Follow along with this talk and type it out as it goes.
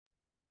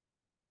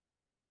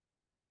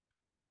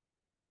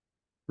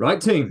Right,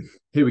 team,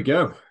 here we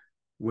go.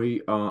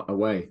 We are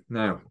away.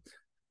 Now,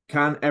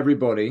 can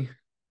everybody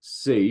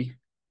see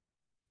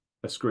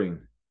a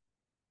screen?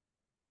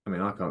 I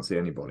mean, I can't see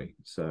anybody,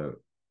 so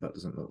that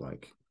doesn't look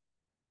like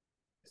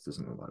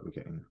we're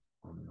getting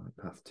on the right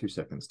path. 2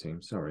 seconds,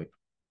 team. Sorry,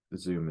 the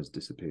Zoom has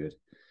disappeared.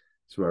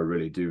 So I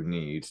really do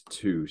need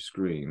two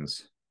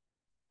screens.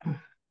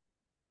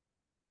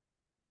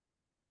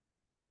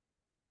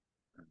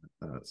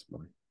 That's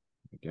fine.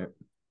 There we go.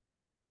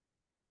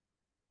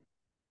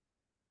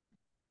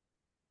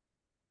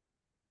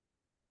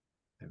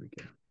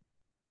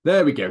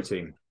 There we go,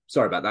 team.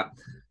 Sorry about that.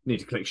 Need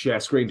to click share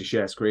screen to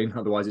share screen.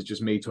 Otherwise, it's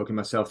just me talking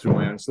myself through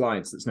my own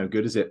slides. That's no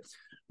good, is it?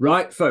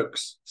 Right,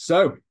 folks.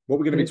 So what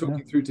we're going to be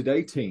talking through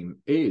today, team,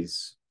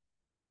 is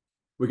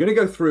we're going to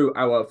go through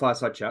our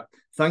fireside chat.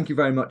 Thank you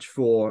very much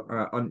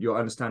for your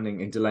understanding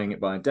in delaying it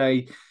by a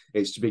day.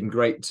 It's been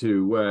great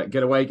to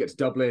get away, get to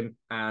Dublin.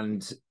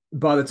 And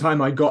by the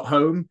time I got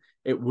home,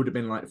 it would have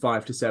been like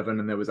 5 to 7,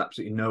 and there was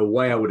absolutely no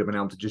way I would have been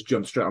able to just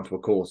jump straight onto a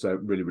call. So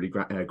really, really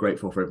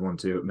grateful for everyone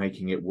to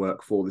making it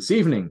work for this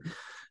evening.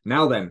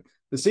 Now then,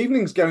 this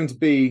evening's going to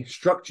be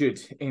structured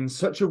in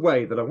such a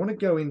way that I want to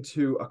go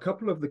into a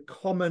couple of the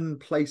common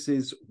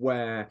places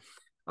where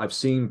I've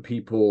seen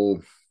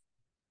people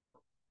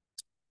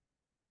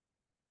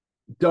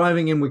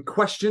diving in with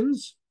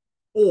questions,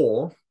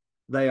 or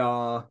they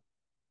are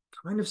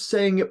kind of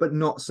saying it but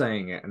not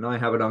saying it, and I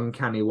have an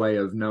uncanny way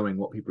of knowing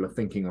what people are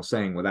thinking or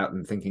saying without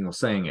them thinking or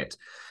saying it.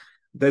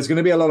 There's going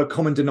to be a lot of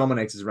common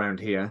denominators around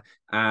here,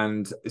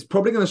 and it's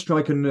probably going to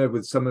strike a nerve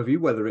with some of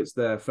you, whether it's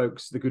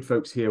the good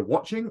folks here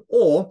watching,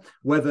 or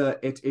whether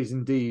it is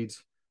indeed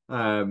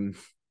when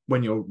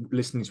you're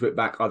listening to it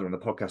back either on the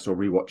podcast or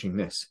rewatching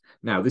this.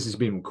 Now, this is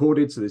being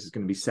recorded, so this is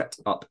going to be set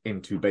up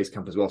into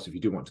Basecamp as well. So if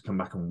you do want to come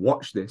back and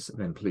watch this,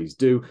 then please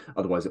do.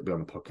 Otherwise, it'll be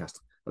on the podcast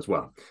as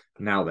well.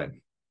 Now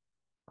then,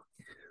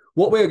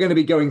 what we're going to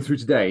be going through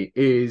today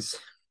is,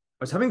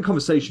 I was having a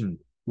conversation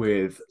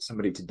with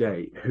somebody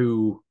today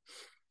who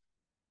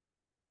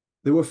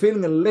they were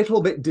feeling a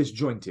little bit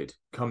disjointed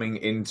coming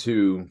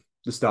into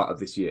the start of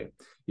this year.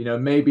 You know,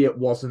 maybe it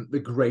wasn't the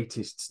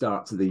greatest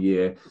start to the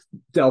year,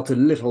 dealt a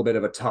little bit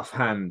of a tough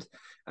hand.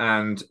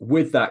 And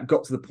with that,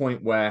 got to the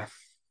point where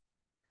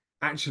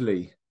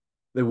actually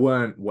they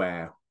weren't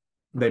where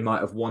they might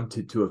have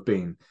wanted to have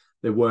been.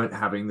 They weren't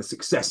having the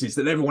successes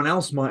that everyone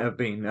else might have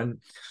been.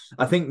 And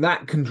I think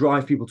that can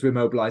drive people to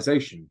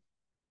immobilization.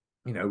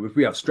 You know, if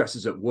we have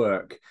stresses at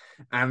work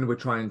and we're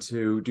trying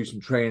to do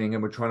some training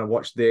and we're trying to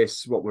watch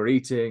this, what we're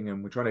eating,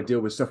 and we're trying to deal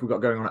with stuff we've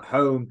got going on at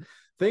home,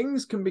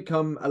 things can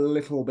become a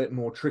little bit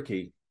more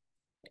tricky.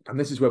 And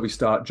this is where we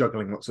start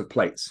juggling lots of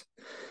plates.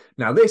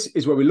 Now, this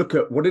is where we look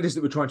at what it is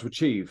that we're trying to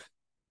achieve.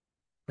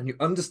 And you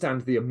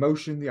understand the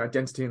emotion, the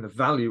identity, and the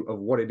value of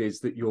what it is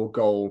that your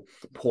goal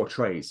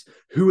portrays,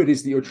 who it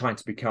is that you're trying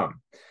to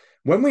become.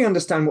 When we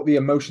understand what the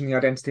emotion, the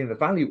identity, and the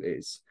value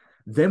is,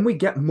 then we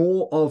get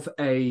more of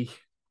a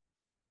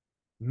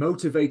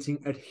motivating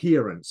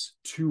adherence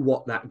to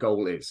what that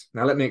goal is.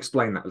 Now, let me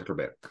explain that a little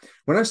bit.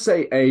 When I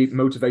say a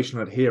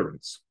motivational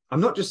adherence,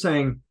 I'm not just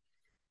saying,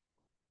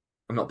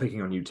 I'm not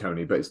picking on you,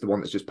 Tony, but it's the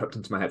one that's just popped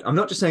into my head. I'm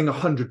not just saying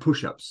 100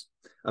 push-ups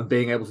and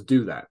being able to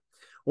do that.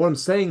 What I'm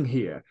saying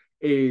here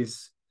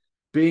is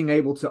being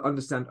able to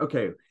understand,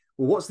 okay,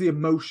 well, what's the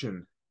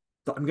emotion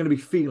that I'm going to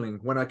be feeling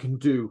when I can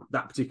do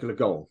that particular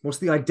goal? What's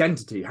the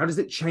identity? How does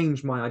it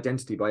change my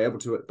identity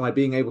by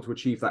being able to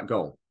achieve that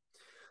goal?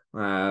 You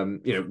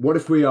know, what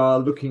if we are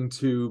looking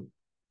to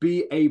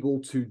be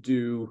able to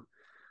do,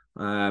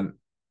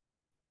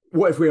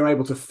 what if we are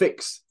able to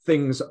fix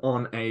things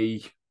on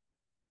a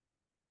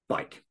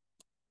bike?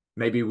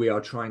 Maybe we are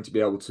trying to be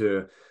able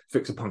to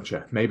fix a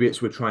puncture. Maybe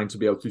we're trying to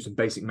be able to do some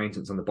basic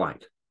maintenance on the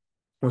bike.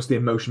 What's the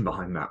emotion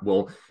behind that?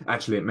 Well,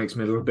 actually, it makes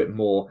me a little bit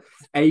more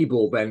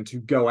able then to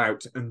go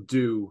out and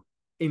do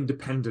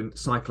independent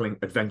cycling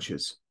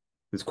adventures.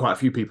 There's quite a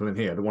few people in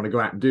here that want to go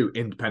out and do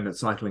independent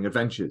cycling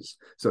adventures.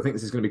 So I think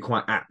this is going to be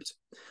quite apt.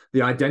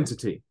 The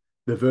identity,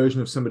 the version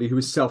of somebody who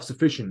is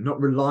self-sufficient,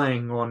 not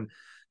relying on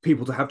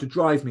people to have to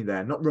drive me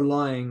there, not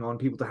relying on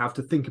people to have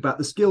to think about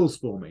the skills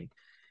for me.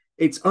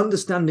 It's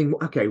understanding,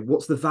 okay,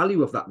 what's the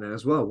value of that then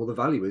as well? Well, the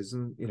value is,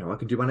 you know, I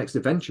can do my next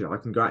adventure. I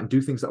can go out and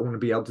do things that I want to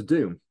be able to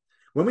do.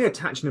 When we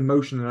attach an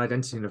emotion, an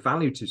identity, and a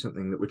value to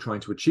something that we're trying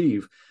to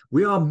achieve,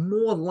 we are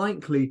more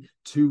likely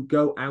to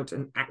go out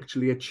and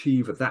actually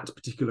achieve that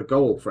particular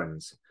goal,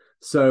 friends.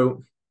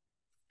 So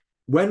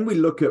when we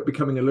look at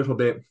becoming a little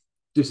bit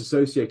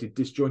disassociated,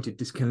 disjointed,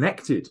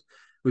 disconnected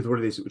with what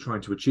it is that we're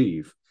trying to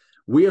achieve,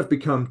 we have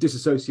become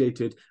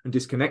disassociated and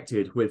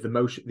disconnected with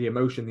the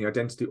emotion, the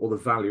identity, or the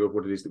value of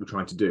what it is that we're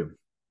trying to do.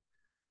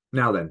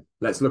 Now then,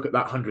 let's look at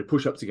that 100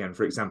 push-ups again,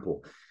 for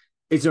example.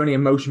 Is there any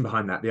emotion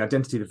behind that? The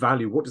identity, the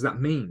value, what does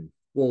that mean?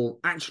 Well,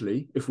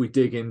 actually, if we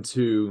dig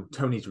into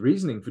Tony's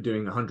reasoning for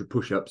doing 100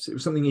 push-ups, it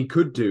was something he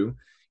could do,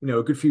 you know,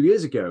 a good few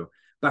years ago.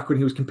 Back when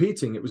he was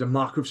competing, it was a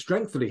mark of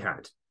strength that he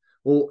had.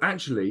 Well,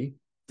 actually,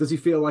 does he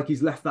feel like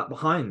he's left that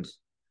behind?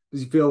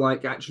 Does he feel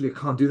like, actually, I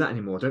can't do that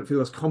anymore? I don't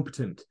feel as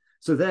competent.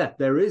 So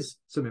there is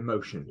some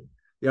emotion.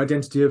 the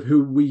identity of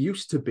who we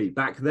used to be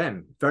back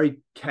then. Very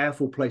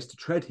careful place to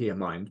tread here,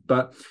 mind.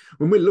 But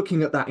when we're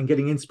looking at that and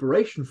getting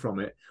inspiration from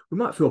it, we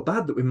might feel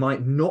bad that we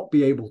might not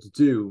be able to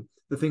do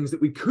the things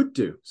that we could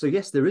do. So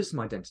yes, there is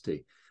some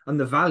identity. And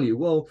the value,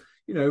 well,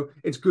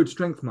 it's good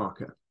strength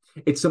marker.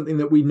 It's something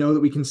that we know that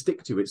we can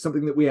stick to. It's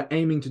something that we are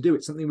aiming to do.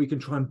 It's something we can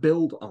try and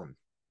build on.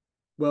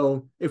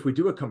 Well, if we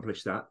do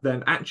accomplish that,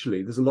 then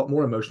actually there's a lot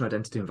more emotional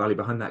identity and value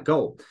behind that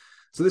goal.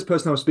 So this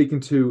person I was speaking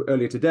to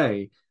earlier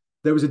today,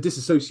 there was a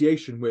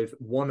disassociation with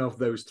one of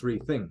those three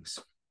things.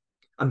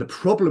 And the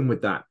problem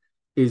with that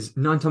is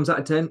 9 times out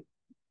of 10,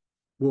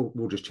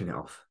 we'll just chin it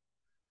off.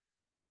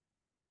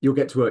 You'll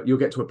get to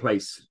a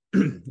place,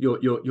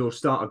 you'll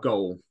start a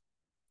goal,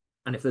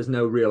 and if there's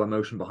no real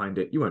emotion behind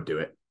it, you won't do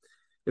it.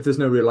 If there's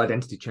no real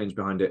identity change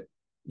behind it,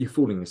 you're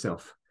fooling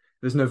yourself.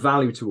 If there's no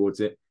value towards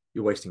it,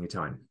 you're wasting your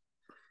time.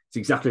 It's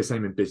exactly the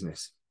same in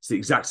business. It's the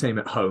exact same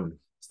at home.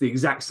 It's the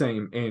exact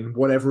same in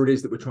whatever it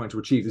is that we're trying to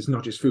achieve. It's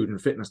not just food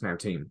and fitness now,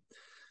 team.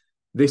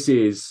 This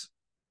is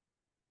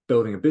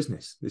building a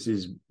business. This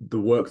is the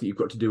work that you've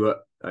got to do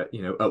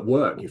at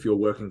work if you're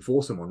working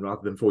for someone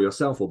rather than for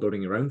yourself or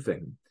building your own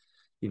thing.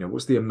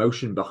 What's the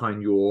emotion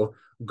behind your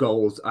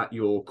goals at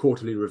your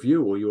quarterly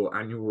review or your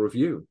annual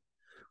review?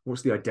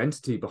 What's the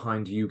identity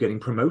behind you getting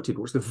promoted?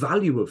 What's the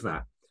value of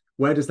that?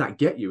 Where does that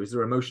get you? Is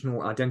there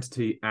emotional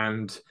identity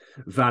and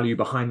value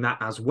behind that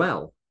as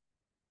well?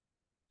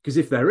 Because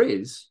if there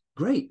is,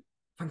 great,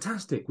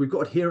 fantastic. We've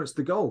got adherence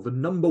to the goal. The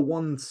number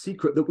one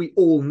secret that we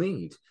all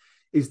need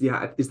is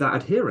that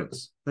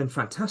adherence. Then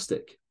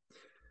fantastic.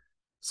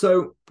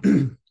 So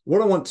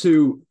what I want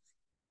to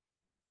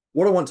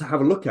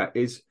have a look at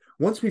is,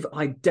 once we've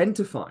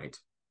identified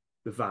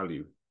the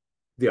value,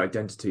 the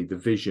identity, the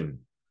vision,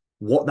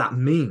 what that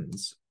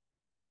means,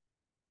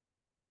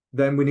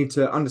 then we need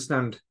to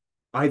understand,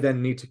 I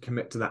then need to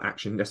commit to that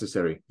action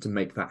necessary to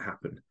make that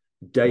happen.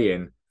 Day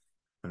in,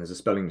 and there's a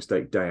spelling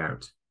mistake, day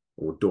out,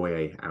 or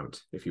doye out,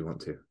 if you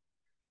want to.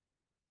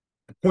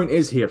 The point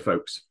is here,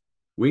 folks,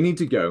 we need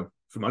to go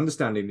from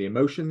understanding the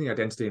emotion, the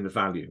identity, and the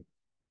value,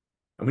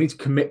 and we need to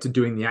commit to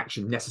doing the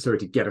action necessary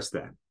to get us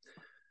there.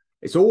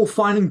 It's all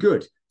fine and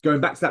good. Going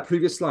back to that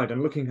previous slide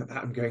and looking at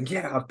that and going,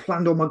 yeah, I've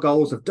planned all my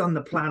goals. I've done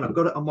the plan. I've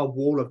got it on my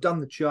wall. I've done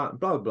the chart,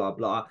 blah, blah,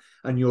 blah.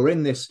 And you're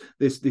in this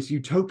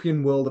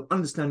utopian world of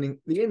understanding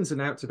the ins and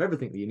outs of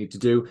everything that you need to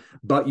do,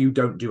 but you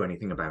don't do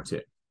anything about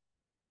it.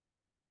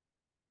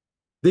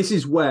 This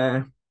is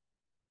where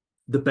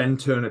the Ben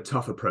Turner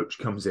tough approach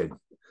comes in.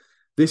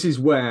 This is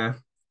where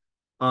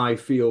I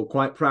feel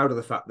quite proud of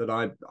the fact that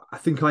I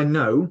think I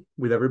know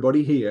with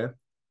everybody here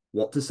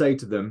what to say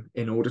to them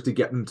in order to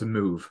get them to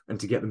move and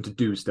to get them to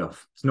do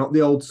stuff. It's not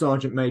the old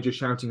Sergeant Major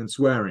shouting and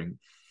swearing.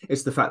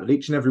 It's the fact that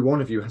each and every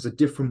one of you has a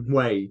different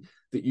way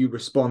that you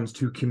respond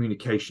to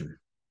communication.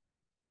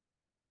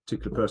 The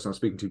particular person I'm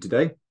speaking to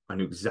today, I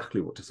knew exactly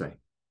what to say.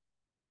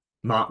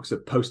 Mark's a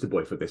poster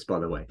boy for this, by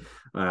the way.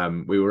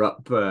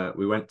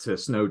 We went to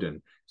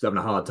Snowdon. He's having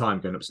a hard time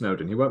going up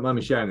Snowdon. He won't mind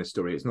me sharing this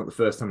story. It's not the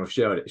first time I've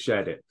shared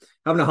it.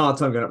 Having a hard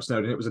time going up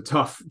Snowdon. It was a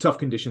tough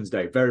conditions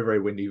day. Very, very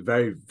windy,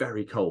 very,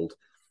 very cold.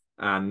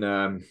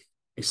 And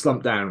he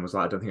slumped down and was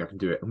like, I don't think I can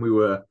do it. And we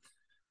were,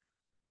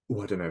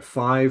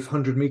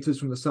 500 meters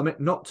from the summit,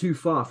 not too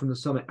far from the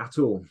summit at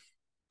all.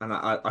 And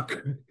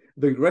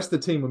the rest of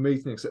the team were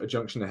meeting us at a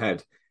junction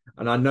ahead.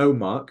 And I know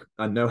Mark,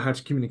 I know how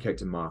to communicate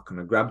to Mark. And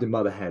I grabbed him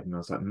by the head and I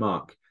was like,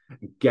 Mark,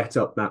 get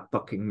up that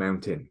fucking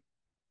mountain.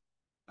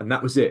 And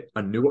that was it.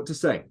 I knew what to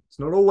say. It's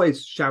not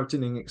always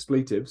shouting and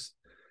expletives.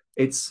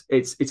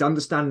 It's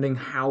understanding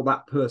how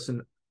that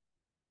person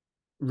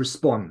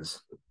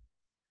responds.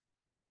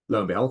 Lo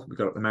and behold, we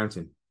got up the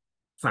mountain.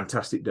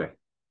 Fantastic day.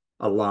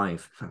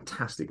 Alive.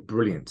 Fantastic.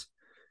 Brilliant.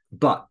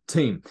 But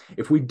team,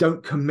 if we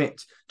don't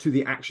commit to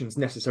the actions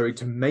necessary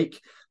to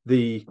make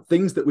the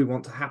things that we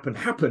want to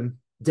happen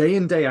day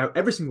in, day out,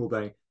 every single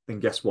day, then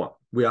guess what?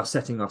 We are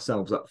setting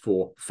ourselves up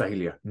for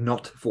failure,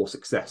 not for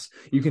success.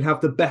 You can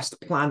have the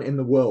best plan in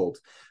the world,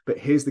 but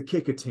here's the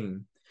kicker,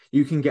 team.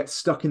 You can get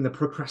stuck in the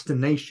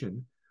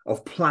procrastination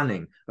of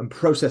planning and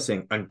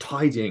processing and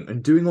tidying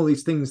and doing all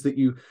these things that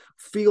you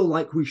feel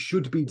like we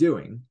should be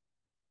doing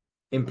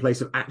in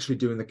place of actually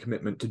doing the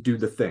commitment to do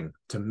the thing,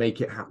 to make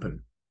it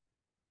happen.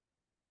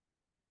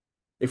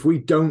 If we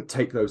don't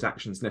take those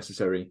actions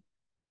necessary,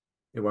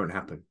 it won't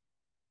happen.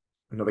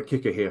 Another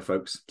kicker here,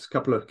 folks. It's a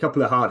couple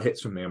of hard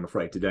hits from me, I'm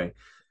afraid, today.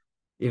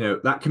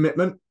 That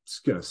commitment,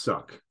 it's going to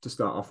suck to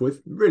start off with.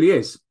 It really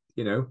is.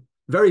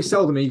 Very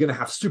seldom are you going to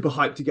have super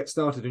hype to get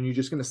started and you're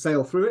just going to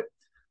sail through it.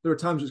 There are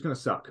times it's going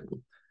to suck.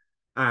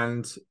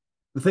 And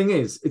the thing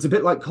is, it's a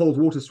bit like cold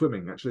water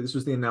swimming. Actually, this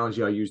was the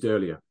analogy I used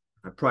earlier.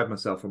 I pride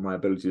myself on my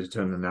ability to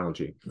turn an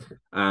analogy.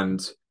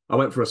 And I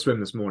went for a swim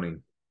this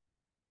morning.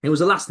 It was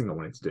the last thing I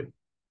wanted to do.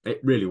 It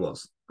really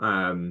was.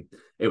 I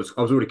was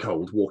already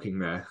cold walking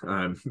there.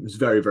 It was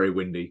very, very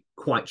windy,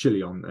 quite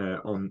chilly on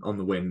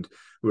the wind.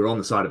 We were on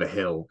the side of a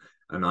hill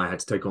and I had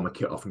to take all my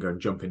kit off and go and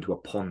jump into a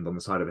pond on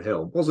the side of a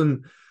hill. It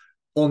wasn't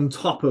on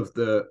top of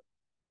the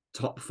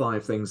top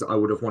 5 things that I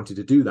would have wanted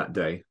to do that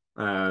day.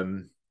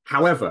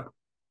 However,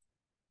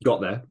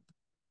 Got there.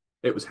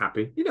 It was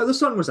happy. You know, the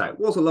sun was out. It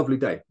was a lovely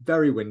day.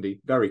 Very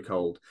windy, very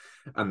cold.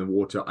 And the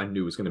water I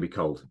knew was going to be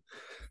cold.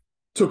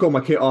 Took all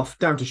my kit off,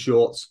 down to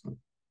shorts,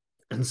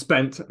 and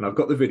spent, and I've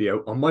got the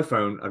video on my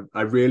phone.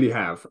 I really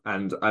have.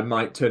 And I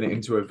might turn it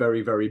into a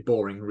very, very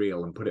boring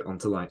reel and put it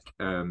onto like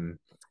time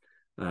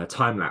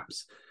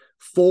lapse.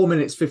 4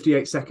 minutes,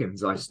 58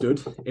 seconds I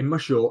stood in my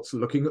shorts,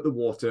 looking at the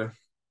water,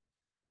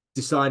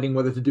 deciding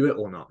whether to do it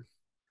or not.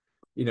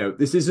 You know,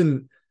 this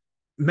isn't,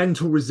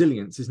 mental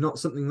resilience is not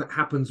something that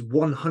happens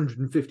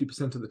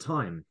 150% of the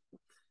time.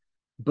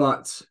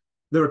 But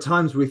there are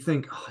times we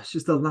think, oh, it's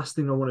just the last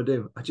thing I want to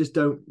do. I just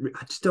don't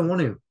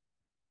want to.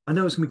 I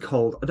know it's gonna be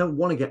cold. I don't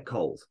want to get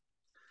cold.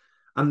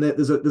 And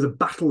there's a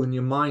battle in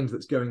your mind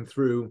that's going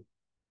through,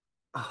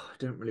 oh, I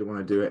don't really want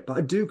to do it, but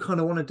I do kind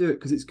of want to do it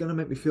because it's going to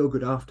make me feel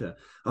good after.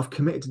 I've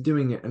committed to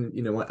doing it, and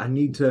you know, I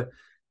need to,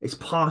 it's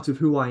part of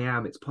who I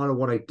am, it's part of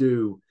what I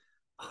do.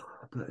 Oh,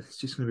 but it's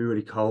just going to be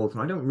really cold,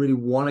 and I don't really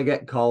want to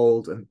get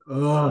cold,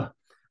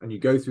 and you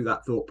go through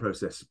that thought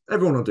process.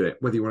 Everyone will do it,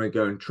 whether you want to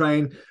go and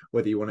train,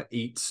 whether you want to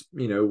eat,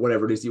 you know,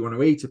 whatever it is you want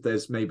to eat. If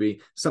there's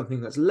maybe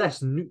something that's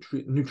less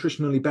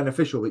nutritionally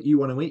beneficial that you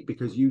want to eat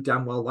because you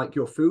damn well like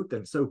your food,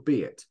 then so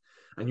be it.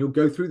 And you'll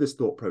go through this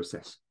thought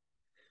process.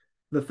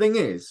 The thing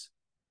is,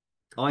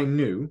 I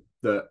knew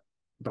that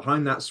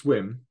behind that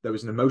swim, there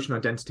was an emotion,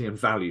 identity, and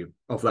value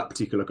of that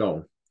particular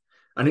goal.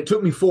 And it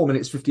took me 4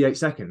 minutes, 58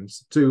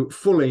 seconds to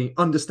fully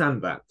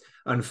understand that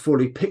and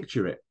fully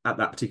picture it at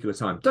that particular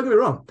time. Don't get me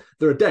wrong.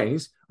 There are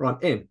days where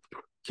I'm in,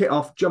 kit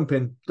off, jump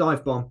in,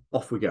 dive bomb,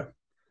 off we go.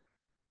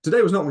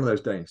 Today was not one of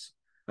those days.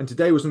 And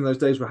today was one of those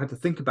days where I had to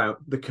think about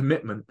the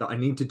commitment that I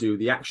need to do,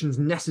 the actions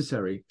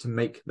necessary to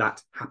make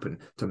that happen,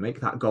 to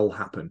make that goal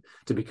happen,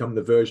 to become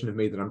the version of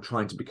me that I'm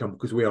trying to become,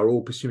 because we are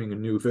all pursuing a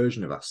new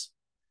version of us.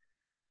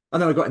 And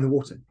then I got in the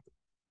water,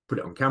 put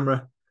it on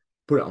camera,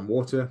 put it on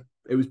water.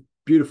 It was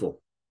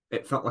beautiful.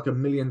 It felt like a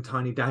million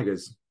tiny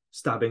daggers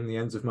stabbing the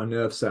ends of my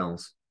nerve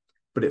cells,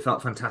 but it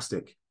felt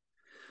fantastic.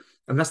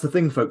 And that's the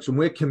thing, folks, when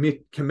we're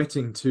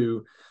committing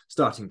to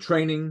starting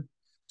training,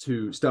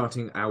 to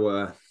starting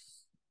our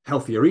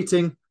healthier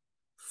eating,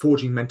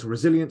 forging mental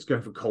resilience,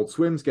 going for cold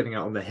swims, getting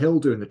out on the hill,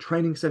 doing the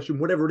training session,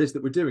 whatever it is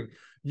that we're doing,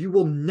 you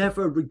will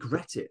never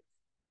regret it.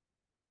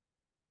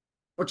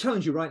 I'll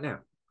challenge you right now.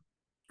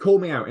 Call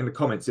me out in the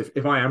comments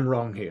if I am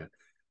wrong here,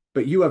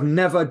 but you have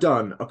never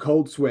done a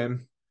cold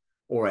swim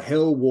or a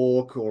hill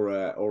walk or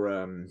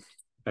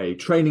a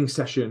training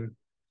session,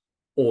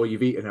 or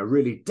you've eaten a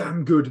really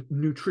damn good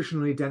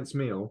nutritionally dense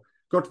meal,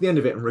 got to the end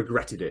of it and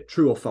regretted it.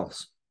 True or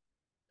false?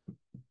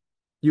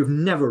 You've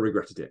never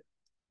regretted it.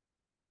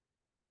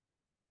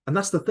 And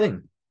that's the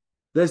thing.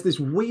 There's this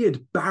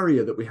weird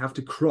barrier that we have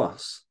to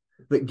cross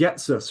that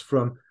gets us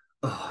from,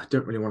 oh, I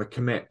don't really want to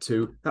commit,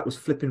 to that was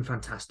flipping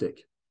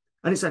fantastic.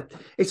 And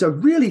it's a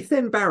really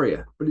thin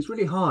barrier, but it's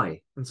really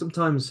high. And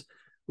sometimes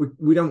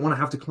we don't want to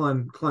have to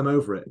climb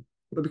over it.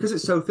 But because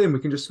it's so thin, we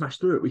can just smash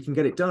through it. We can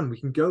get it done. We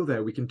can go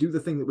there. We can do the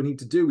thing that we need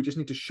to do. We just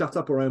need to shut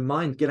up our own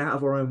mind, get out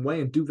of our own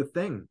way and do the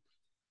thing.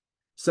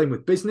 Same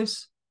with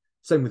business,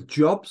 same with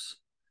jobs,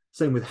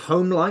 same with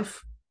home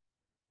life.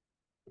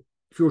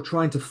 If you're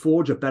trying to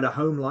forge a better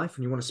home life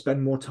and you want to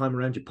spend more time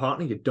around your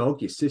partner, your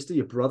dog, your sister,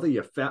 your brother,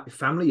 your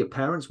family, your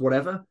parents,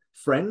 whatever,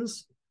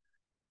 friends,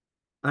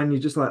 and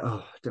you're just like,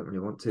 oh, I don't really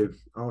want to.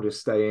 I'll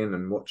just stay in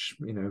and watch,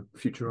 you know,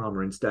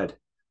 Futurama instead.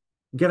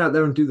 Get out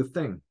there and do the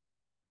thing.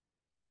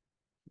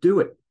 Do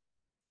it.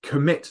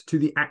 Commit to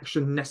the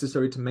action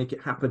necessary to make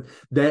it happen.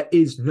 There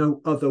is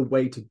no other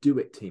way to do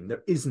it, team.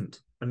 There isn't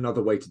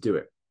another way to do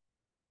it.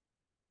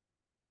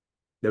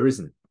 There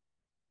isn't.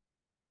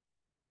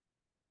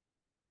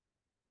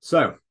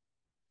 So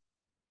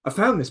I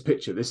found this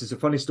picture. This is a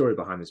funny story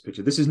behind this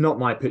picture. This is not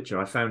my picture.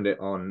 I found it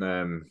on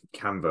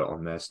Canva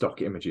on their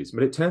stock images,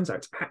 but it turns out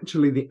it's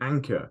actually the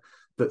anchor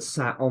that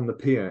sat on the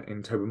pier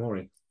in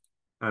Tobermory.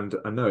 And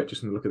I know it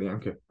just from the look of the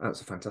anchor.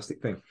 That's a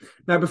fantastic thing.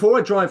 Now, before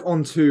I drive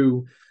on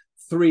to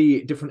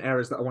 3 different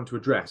areas that I want to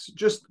address,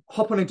 just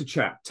hop on into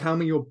chat. Tell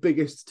me your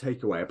biggest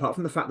takeaway. Apart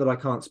from the fact that I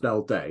can't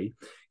spell day,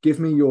 give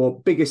me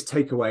your biggest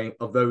takeaway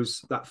of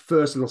that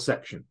first little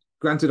section.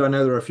 Granted, I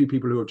know there are a few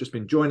people who have just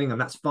been joining, and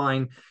that's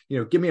fine. You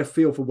know, give me a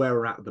feel for where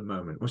we're at the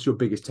moment. What's your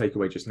biggest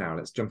takeaway just now?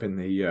 Let's jump in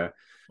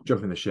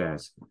the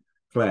shares.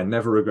 Claire,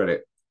 never regret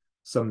it.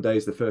 Some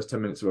days the first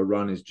 10 minutes of a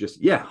run is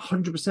just,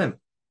 100%.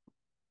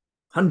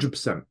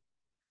 100%.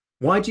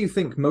 Why do you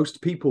think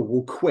most people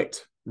will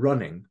quit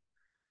running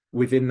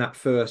within that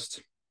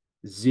first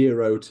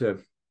 0 to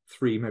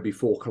 3, maybe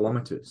 4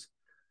 kilometers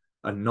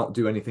and not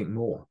do anything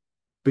more?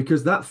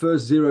 Because that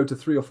first 0 to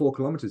 3 or 4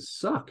 kilometers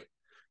suck.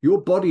 Your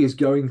body is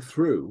going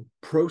through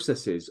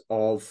processes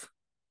of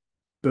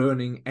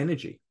burning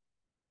energy,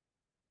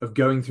 of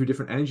going through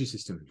different energy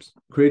systems,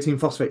 creatine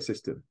phosphate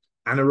system,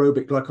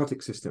 anaerobic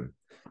glycolytic system,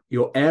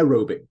 your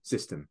aerobic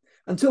system,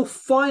 until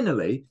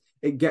finally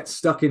it gets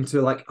stuck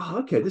into like, oh,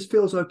 okay, this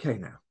feels okay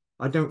now.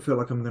 I don't feel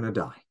like I'm going to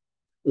die.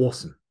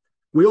 Awesome.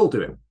 We all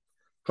do it.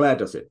 Claire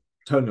does it.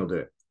 Tony will do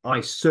it.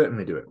 I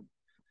certainly do it.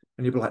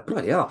 And you'll be like,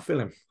 bloody hell, I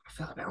feel a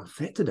bit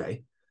unfit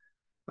today.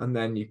 And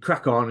then you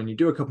crack on and you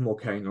do a couple more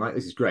K and you're like,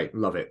 this is great,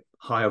 love it,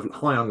 high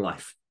on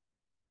life.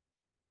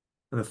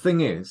 And the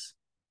thing is,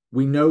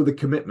 we know the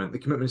commitment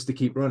is to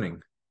keep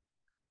running.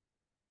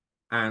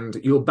 And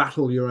you'll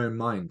battle your own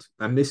mind.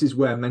 And this is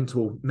where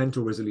mental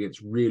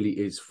resilience really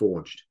is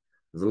forged.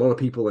 There's a lot of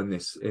people in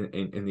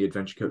the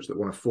adventure coach that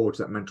want to forge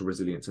that mental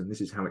resilience. And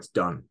this is how it's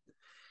done.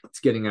 It's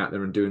getting out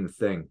there and doing the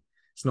thing.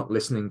 It's not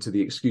listening to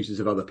the excuses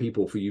of other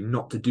people for you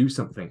not to do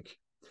something.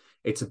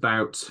 It's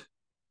about,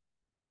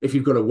 if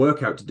you've got a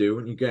workout to do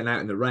and you're getting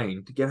out in the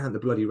rain, to get out in the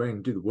bloody rain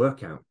and do the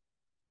workout.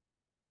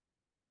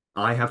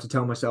 I have to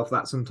tell myself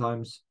that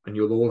sometimes, and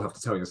you'll all have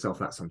to tell yourself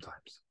that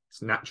sometimes.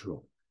 It's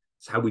natural.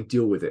 It's how we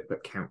deal with it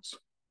that counts.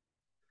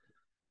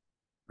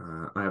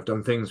 I have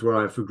done things where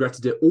I've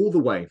regretted it all the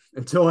way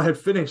until I had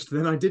finished,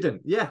 then I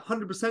didn't. Yeah,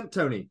 100%,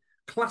 Tony.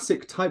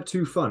 Classic type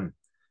 2 fun.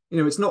 You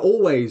know, it's not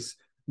always,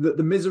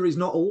 the misery is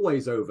not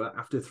always over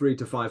after 3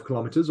 to 5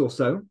 kilometers or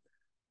so.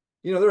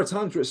 You know, there are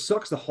times where it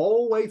sucks the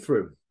whole way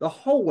through.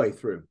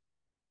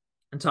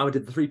 Until I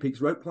did the 3 Peaks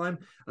rope climb,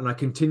 and I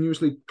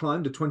continuously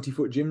climbed a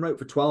 20-foot gym rope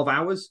for 12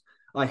 hours.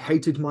 I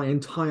hated my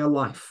entire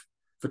life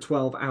for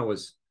 12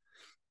 hours.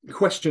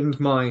 Questioned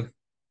my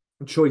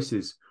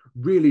choices,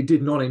 really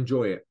did not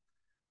enjoy it.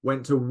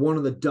 Went to one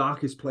of the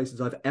darkest places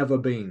I've ever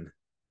been,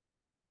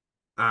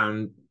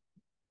 and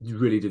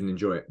really didn't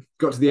enjoy it.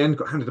 Got to the end,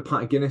 got handed a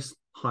pint of Guinness,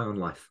 high on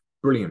life.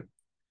 Brilliant.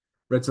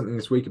 Read something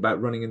this week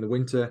about running in the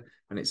winter,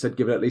 and it said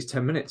give it at least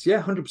 10 minutes.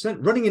 Yeah,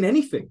 100%. Running in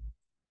anything.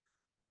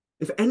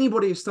 If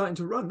anybody is starting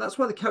to run, that's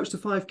why the Couch to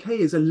 5K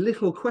is a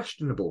little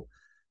questionable,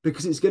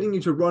 because it's getting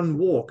you to run,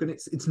 walk, and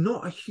it's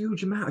not a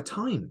huge amount of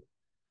time.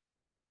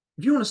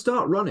 If you want to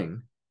start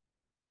running,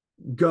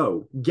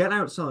 go, get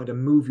outside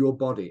and move your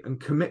body and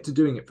commit to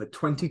doing it for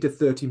 20 to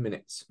 30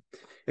 minutes.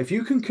 If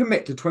you can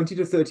commit to 20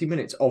 to 30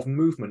 minutes of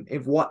movement,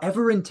 of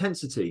whatever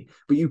intensity,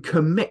 but you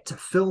commit to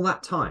fill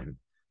that time,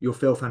 you'll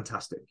feel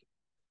fantastic.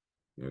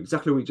 You know,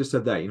 exactly what you just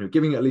said there, you know,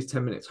 giving it at least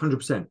 10 minutes,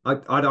 100%.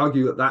 I'd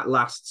argue that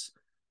lasts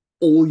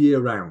all year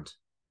round.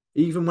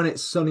 Even when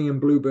it's sunny and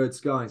bluebird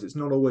skies, it's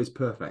not always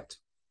perfect.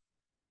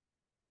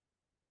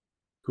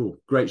 Cool.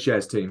 Great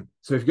shares, team.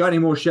 So if you've got any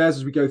more shares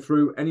as we go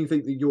through,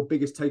 anything that your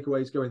biggest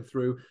takeaways going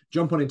through,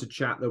 jump on into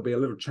chat. There'll be a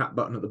little chat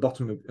button at the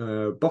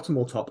bottom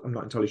or top. I'm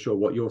not entirely sure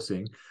what you're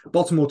seeing.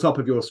 Bottom or top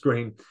of your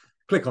screen.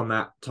 Click on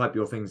that, type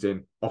your things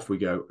in, off we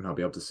go, and I'll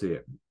be able to see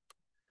it.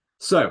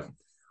 So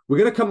we're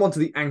going to come on to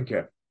the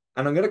anchor,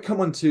 and I'm going to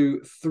come on to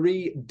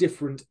 3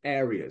 different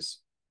areas.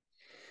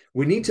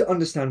 We need to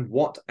understand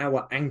what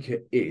our anchor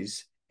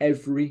is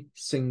every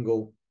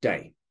single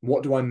day.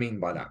 What do I mean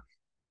by that?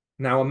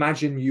 Now,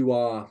 imagine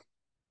you're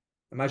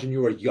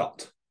a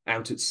yacht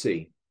out at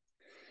sea,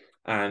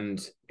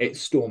 and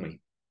it's stormy.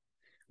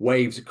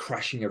 Waves are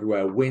crashing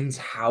everywhere, winds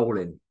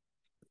howling,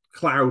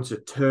 clouds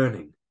are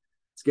turning.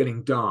 It's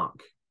getting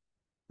dark.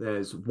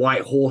 There's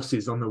white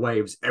horses on the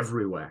waves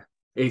everywhere.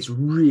 It's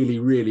really,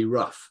 really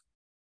rough.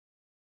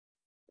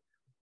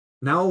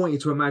 Now I want you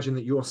to imagine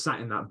that you're sat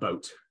in that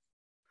boat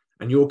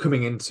and you're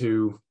coming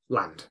into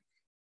land,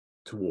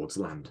 towards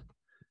land.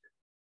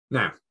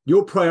 Now,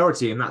 your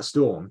priority in that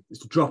storm is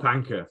to drop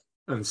anchor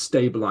and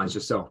stabilize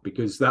yourself,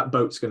 because that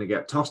boat's going to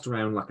get tossed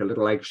around like a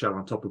little eggshell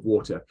on top of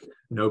water.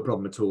 No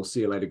problem at all.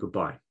 See you later.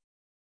 Goodbye.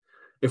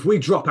 If we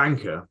drop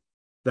anchor,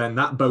 then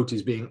that boat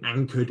is being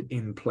anchored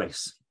in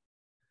place.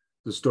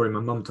 The story my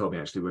mum told me,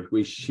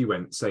 actually, she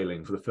went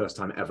sailing for the first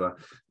time ever,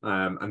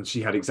 and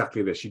she had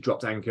exactly this. She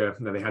dropped anchor,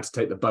 and then they had to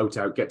take the boat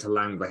out, get to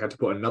land. They had to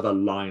put another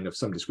line of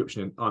some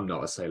description in. I'm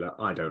not a sailor.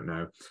 I don't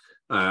know.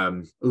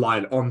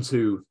 Line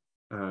onto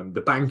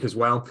the bank as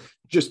well,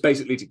 just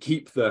basically to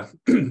keep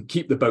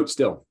the boat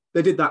still.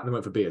 They did that and they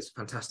went for beers.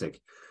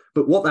 Fantastic.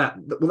 But what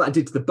that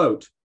did to the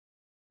boat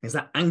is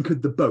that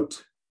anchored the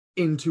boat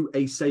into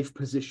a safe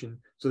position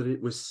so that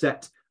it was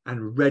set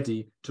and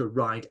ready to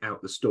ride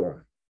out the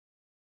storm.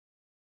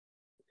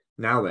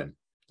 Now then,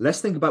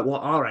 let's think about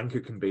what our anchor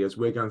can be as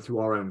we're going through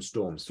our own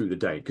storms through the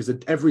day, because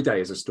every day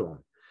is a storm.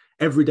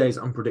 Every day is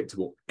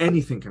unpredictable.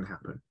 Anything can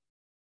happen.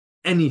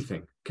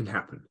 Anything can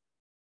happen.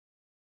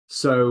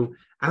 So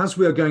as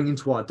we are going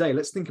into our day,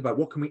 let's think about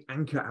what can we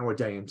anchor our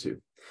day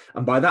into.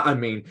 And by that, I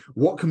mean,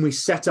 what can we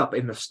set up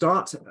in the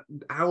start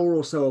hour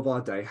or so of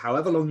our day,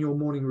 however long your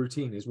morning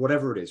routine is,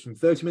 whatever it is, from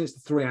 30 minutes to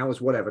 3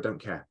 hours, whatever,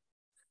 don't care.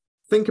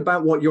 Think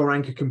about what your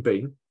anchor can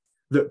be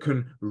that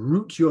can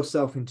root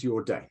yourself into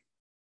your day.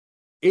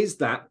 Is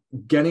that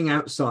getting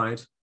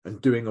outside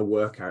and doing a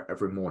workout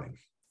every morning?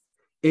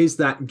 Is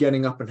that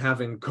getting up and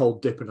having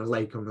cold dip in a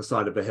lake on the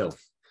side of a hill?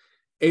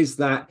 Is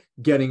that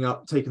getting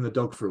up, taking the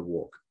dog for a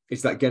walk?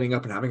 Is that getting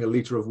up and having a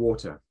liter of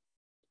water?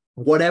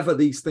 Whatever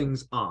these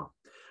things are,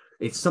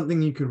 it's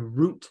something you can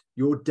root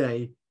your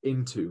day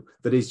into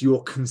that is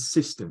your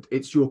consistent.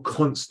 It's your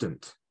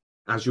constant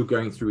as you're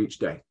going through each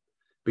day,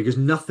 because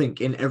nothing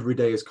in every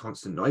day is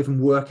constant, not even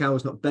work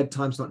hours, not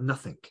bedtimes, not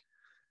nothing.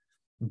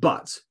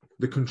 But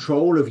the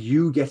control of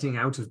you getting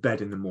out of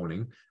bed in the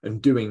morning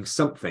and doing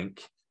something,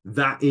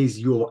 that is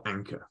your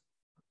anchor.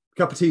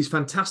 Cup of tea is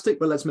fantastic,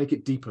 but let's make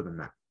it deeper than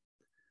that.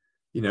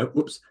 You know,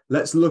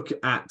 let's look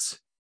at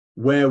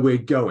where we're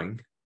going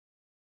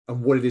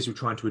and what it is we're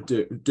trying to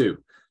do.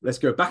 Let's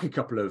go back a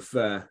couple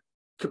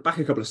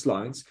of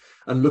slides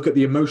and look at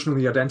the emotional,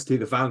 the identity,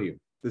 the value.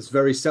 There's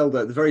very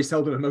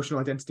seldom emotional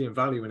identity and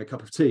value in a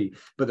cup of tea,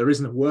 but there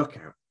isn't a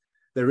workout.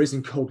 There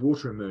isn't cold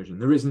water immersion.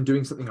 There isn't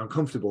doing something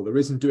uncomfortable. There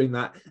isn't doing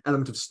that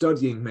element of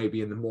studying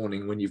maybe in the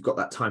morning when you've got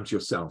that time to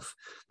yourself.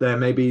 There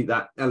may be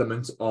that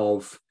element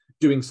of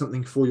doing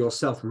something for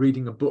yourself,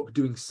 reading a book,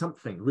 doing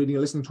something, reading or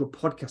listening to a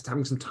podcast,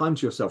 having some time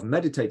to yourself,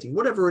 meditating,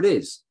 whatever it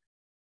is.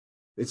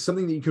 It's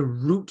something that you can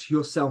root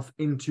yourself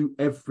into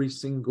every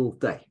single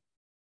day.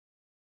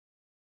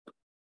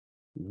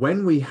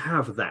 When we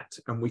have that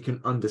and we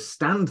can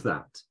understand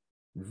that,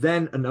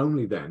 then and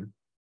only then,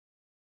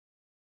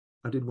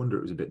 I did wonder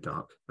it was a bit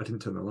dark. I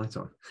didn't turn the light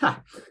on.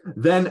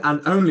 Then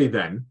and only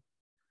then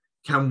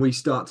can we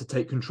start to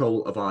take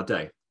control of our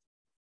day.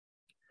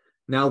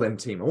 Now then,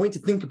 team, I want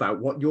you to think about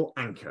what your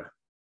anchor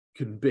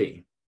can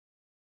be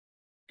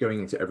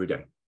going into every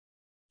day.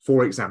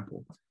 For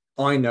example,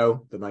 I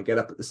know that I get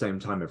up at the same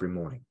time every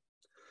morning.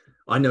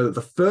 I know that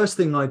the first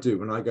thing I do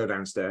when I go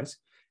downstairs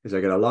is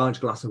I get a large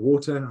glass of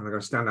water and I go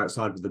stand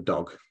outside with the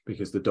dog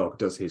because the dog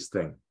does his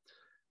thing.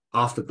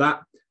 After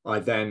that, I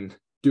then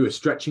do a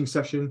stretching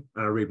session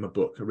and I read my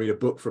book. I read a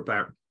book for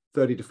about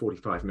 30 to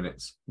 45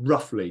 minutes,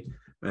 roughly,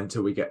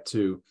 until we get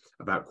to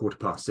about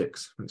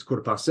 6:15. When it's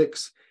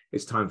 6:15,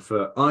 it's time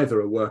for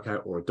either a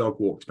workout or a dog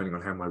walk, depending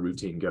on how my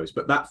routine goes.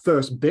 But that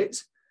first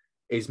bit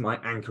is my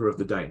anchor of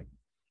the day.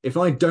 If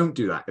I don't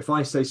do that, if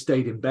I say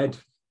stayed in bed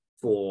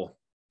for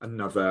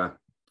another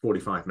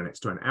 45 minutes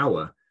to an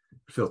hour,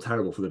 I feel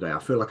terrible for the day. I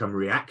feel like I'm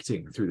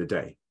reacting through the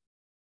day.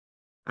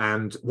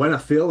 And when I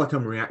feel like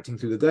I'm reacting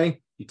through the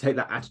day, you take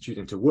that attitude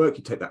into work,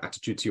 you take that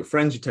attitude to your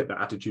friends, you take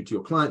that attitude to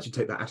your clients, you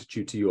take that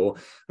attitude to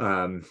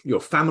your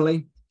family,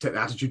 you take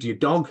that attitude to your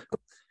dog,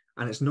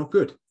 and it's not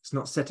good. It's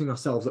not setting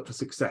ourselves up for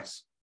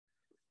success.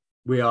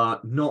 We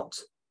are not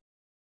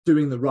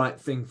doing the right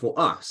thing for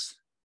us.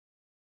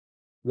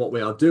 What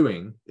we are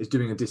doing is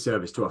doing a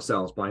disservice to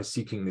ourselves by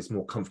seeking this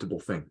more comfortable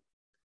thing.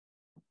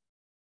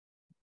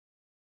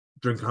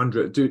 Drink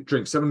 700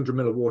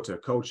 ml of water,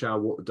 cold shower,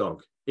 walk the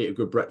dog, eat a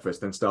good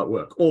breakfast, then start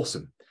work.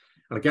 Awesome.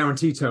 And I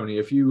guarantee, Tony,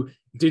 if you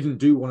didn't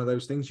do one of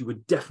those things, you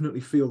would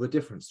definitely feel the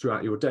difference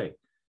throughout your day.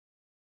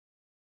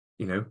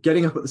 You know,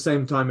 getting up at the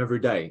same time every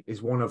day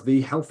is one of the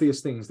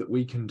healthiest things that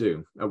we can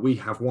do. We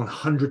have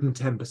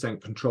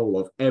 110% control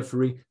of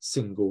every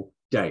single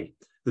day.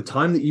 The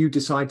time that you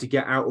decide to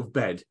get out of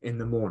bed in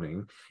the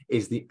morning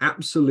is the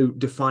absolute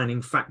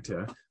defining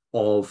factor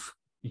of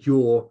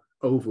your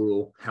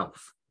overall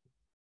health.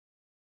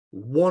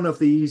 One of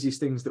the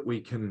easiest things that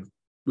we can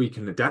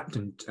adapt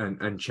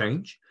and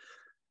change,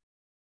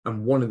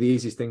 and one of the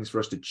easiest things for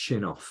us to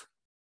chin off.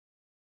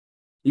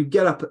 You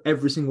get up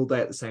every single day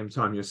at the same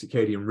time, your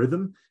circadian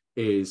rhythm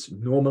is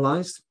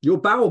normalized, your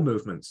bowel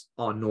movements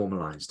are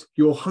normalized,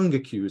 your hunger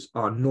cues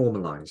are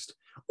normalized,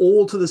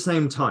 all to the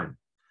same time.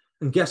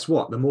 And guess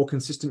what? The more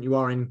consistent you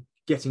are in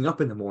getting up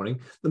in the morning,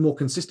 the more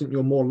consistent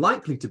you're more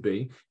likely to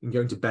be in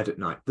going to bed at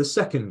night. The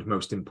second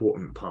most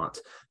important part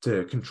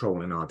to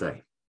control in our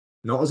day.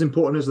 Not as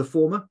important as the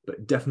former,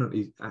 but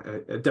definitely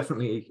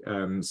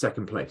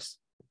second place.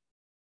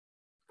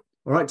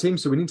 All right, team.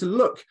 So we need to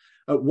look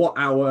at what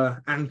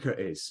our anchor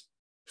is.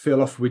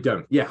 Feel off we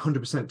don't. Yeah,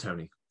 100%,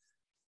 Tony.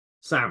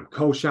 Sam,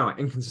 cold shower,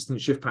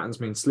 inconsistent shift patterns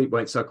mean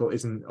sleep-wake cycle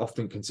isn't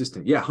often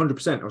consistent. Yeah,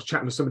 100%. I was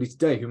chatting with somebody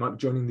today who might be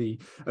joining the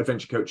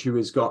Adventure Coach who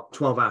has got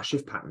 12-hour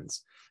shift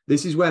patterns.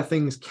 This is where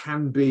things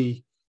can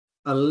be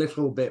a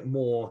little bit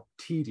more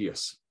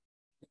tedious.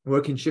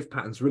 Working shift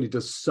patterns really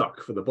does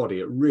suck for the body.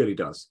 It really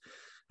does.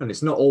 And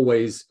it's not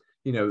always,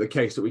 the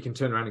case that we can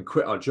turn around and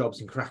quit our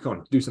jobs and crack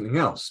on, do something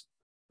else.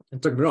 And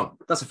don't get me wrong,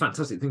 that's a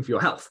fantastic thing for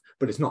your health,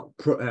 but it's not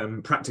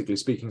practically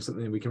speaking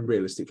something we can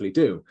realistically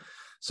do.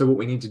 So what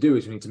we need to do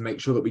is we need to make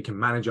sure that we can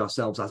manage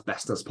ourselves as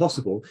best as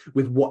possible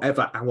with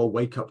whatever our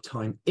wake up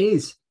time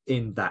is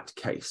in that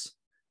case.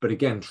 But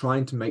again,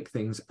 trying to make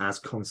things as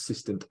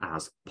consistent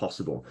as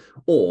possible.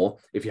 Or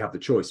if you have the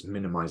choice,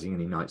 minimizing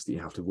any nights that you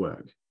have to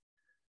work.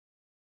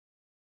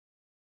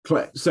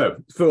 Claire, so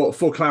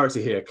for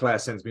clarity here, Claire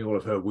sends me all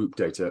of her Whoop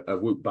data. A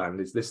Whoop band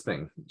is this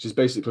thing, which is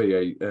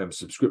basically a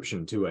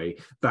subscription to a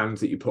band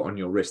that you put on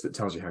your wrist that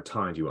tells you how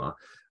tired you are.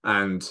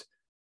 And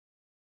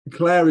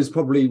Claire is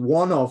probably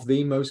one of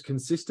the most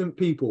consistent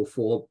people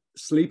for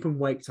sleep and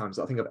wake times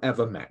that I think I've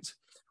ever met.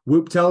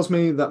 Whoop tells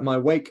me that my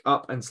wake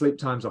up and sleep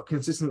times are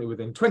consistently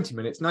within 20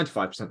 minutes,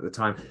 95% of the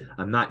time,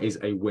 and that is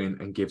a win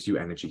and gives you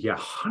energy. Yeah,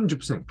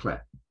 100%,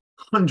 Claire,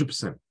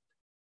 100%.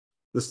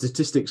 The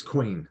statistics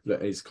queen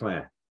that is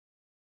Claire.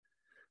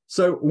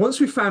 So once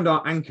we've found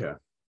our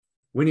anchor,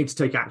 we need to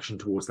take action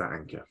towards that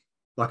anchor.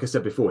 Like I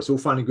said before, it's all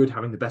fine and good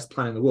having the best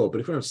plan in the world, but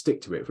if we don't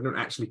stick to it, if we don't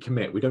actually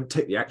commit, we don't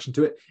take the action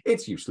to it,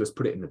 it's useless.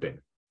 Put it in the bin.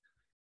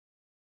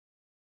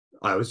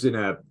 I was in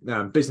a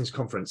business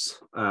conference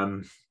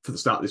for the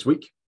start of this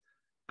week,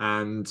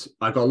 and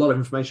I got a lot of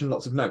information,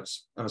 lots of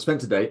notes, and I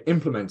spent today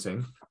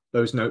implementing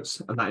those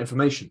notes and that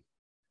information.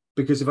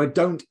 Because if I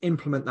don't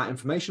implement that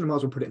information, I might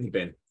as well put it in the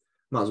bin.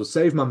 Might as well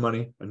save my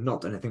money and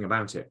not do anything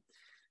about it.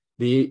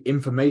 The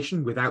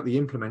information without the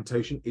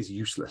implementation is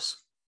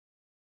useless.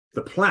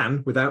 The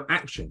plan without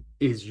action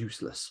is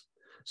useless.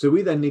 So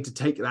we then need to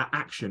take that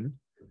action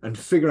and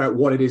figure out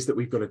what it is that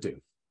we've got to do.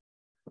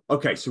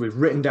 Okay, so we've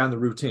written down the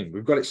routine.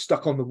 We've got it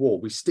stuck on the wall.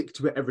 We stick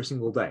to it every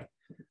single day.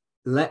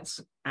 Let's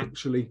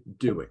actually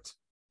do it.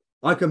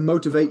 I can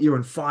motivate you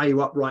and fire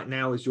you up right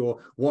now as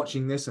you're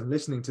watching this and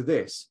listening to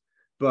this.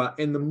 But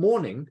in the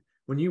morning,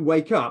 when you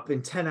wake up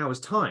in 10 hours'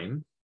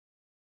 time,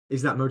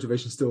 is that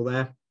motivation still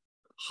there?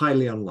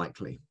 Highly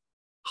unlikely.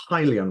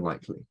 Highly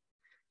unlikely.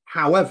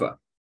 However,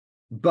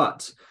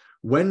 but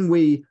when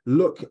we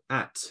look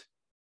at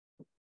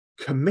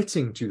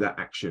committing to that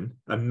action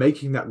and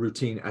making that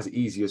routine as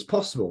easy as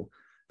possible,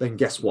 then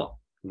guess what?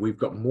 We've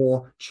got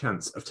more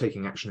chance of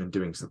taking action and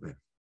doing something.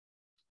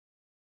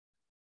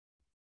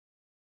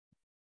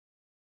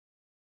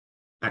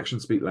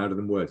 Actions speak louder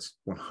than words.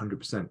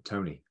 100%,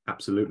 Tony.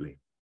 Absolutely.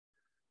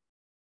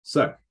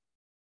 So,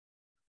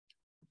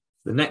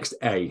 the next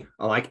A,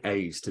 I like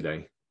A's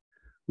today.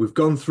 We've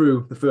gone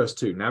through the first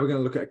two. Now we're going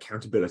to look at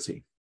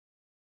accountability.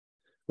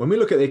 When we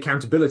look at the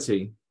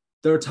accountability,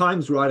 there are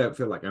times where I don't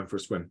feel like going for a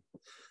swim.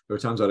 There are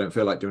times I don't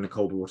feel like doing a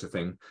cold water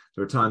thing.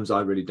 There are times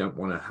I really don't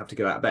want to have to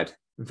get out of bed.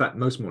 In fact,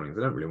 most mornings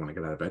I don't really want to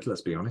get out of bed,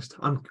 let's be honest.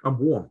 I'm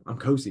warm, I'm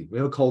cozy. We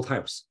have a cold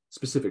house,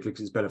 specifically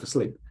because it's better for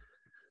sleep.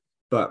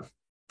 But I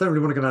don't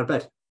really want to get out of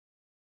bed.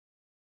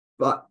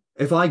 But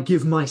if I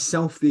give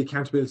myself the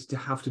accountability to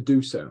have to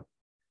do so,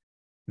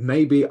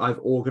 maybe I've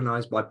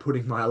organized by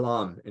putting my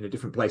alarm in a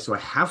different place so I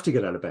have to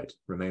get out of bed,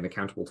 remain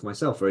accountable to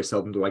myself. Very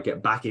seldom do I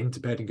get back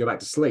into bed and go back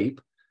to sleep.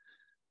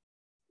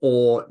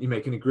 Or you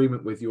make an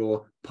agreement with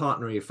your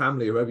partner, your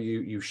family, whoever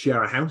you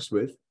share a house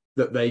with,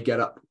 that they get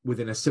up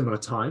within a similar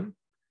time.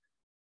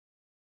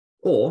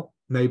 Or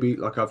maybe,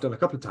 like I've done a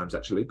couple of times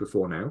actually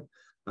before now,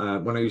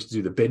 when I used to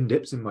do the bin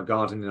dips in my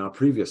garden in our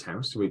previous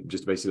house, we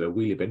just basically a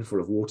wheelie bin full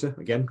of water.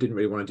 Again, didn't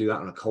really want to do that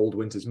on a cold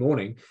winter's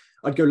morning.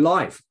 I'd go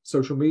live,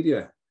 social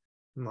media,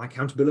 my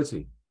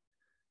accountability.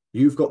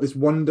 You've got this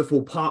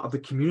wonderful part of the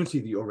community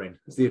that you're in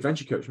as the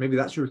adventure coach. Maybe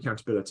that's your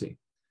accountability.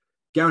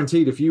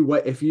 Guaranteed, if you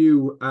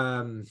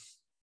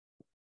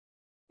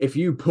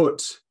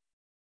put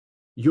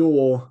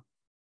your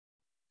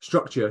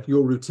structure,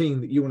 your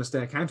routine that you want to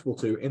stay accountable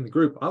to in the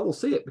group, I will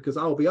see it because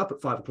I will be up at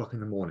 5 o'clock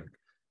in the morning.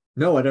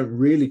 No, I don't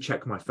really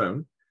check my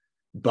phone,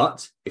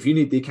 but if you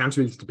need the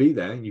accountability to be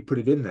there and you put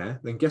it in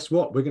there, then guess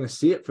what? We're going to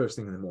see it first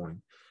thing in the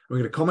morning. We're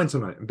going to comment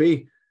on it and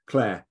be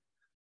Claire,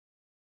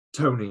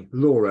 Tony,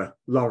 Laura,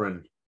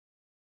 Lauren.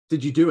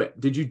 Did you do it?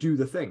 Did you do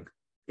the thing?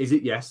 Is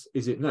it yes?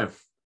 Is it no?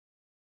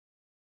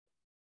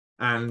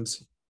 And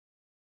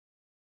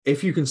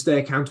if you can stay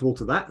accountable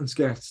to that and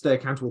stay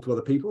accountable to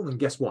other people, then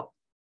guess what?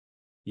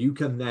 You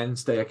can then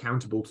stay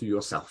accountable to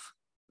yourself.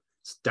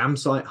 It's damn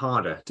sight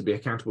harder to be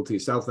accountable to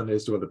yourself than it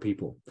is to other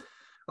people.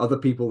 Other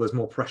people, there's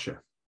more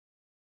pressure.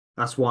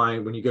 That's why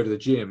when you go to the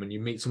gym and you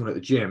meet someone at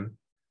the gym,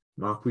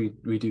 Mark, we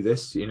do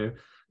this, meet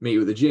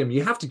you at the gym,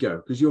 you have to go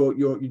because you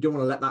don't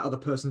want to let that other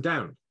person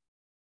down.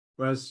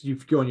 Whereas if you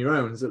go on your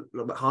own, it's a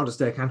little bit harder to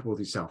stay accountable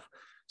to yourself.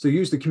 So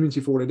use the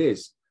community for what it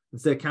is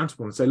and stay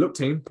accountable and say, look,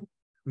 team,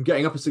 I'm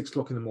getting up at 6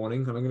 o'clock in the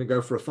morning and I'm going to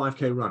go for a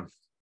 5K run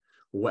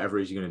or whatever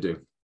it is you're going to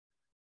do.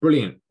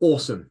 Brilliant.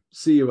 Awesome.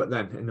 See you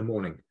then in the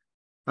morning.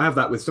 I have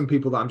that with some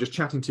people that I'm just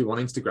chatting to on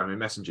Instagram and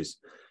messages,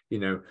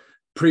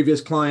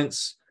 previous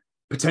clients,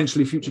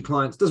 potentially future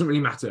clients, doesn't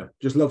really matter.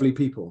 Just lovely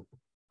people.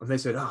 And they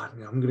said, I'm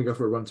going to go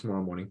for a run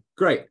tomorrow morning.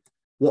 Great.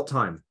 What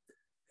time?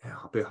 Yeah,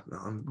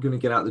 I'm going to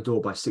get out the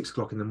door by 6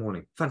 o'clock in the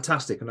morning.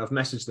 Fantastic. And I've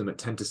messaged them at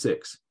 10 to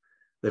 6.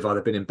 They've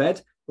either been in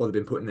bed or they've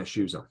been putting their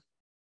shoes on.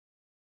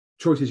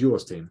 Choice is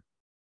yours, team.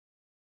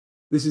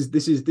 This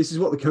is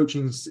what the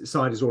coaching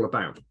side is all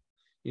about.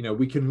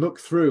 We can look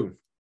through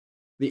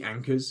the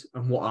anchors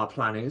and what our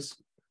plan is.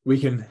 We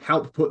can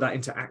help put that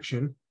into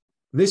action.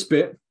 This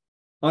bit,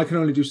 I can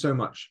only do so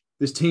much.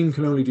 This team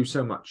can only do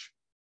so much.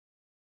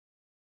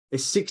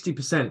 It's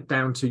 60%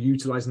 down to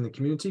utilizing the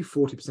community,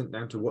 40%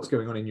 down to what's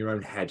going on in your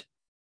own head.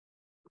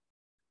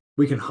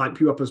 We can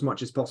hype you up as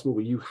much as possible,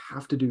 but you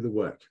have to do the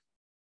work.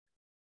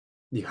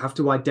 You have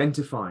to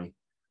identify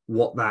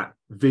what that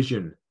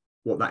vision,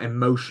 what that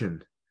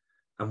emotion,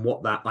 and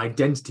what that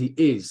identity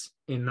is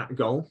in that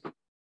goal.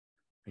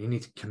 And you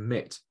need to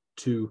commit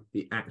to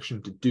the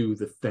action to do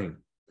the thing.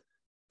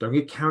 Don't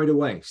get carried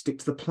away. Stick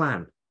to the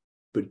plan,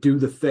 but do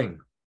the thing.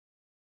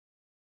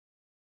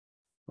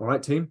 All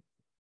right, team?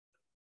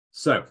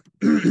 So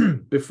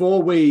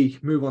before we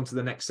move on to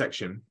the next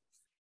section,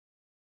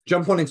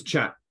 jump on into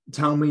chat.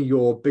 Tell me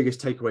your biggest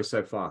takeaway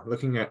so far,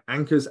 looking at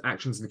anchors,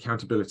 actions, and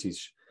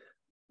accountabilities.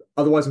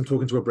 Otherwise, I'm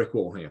talking to a brick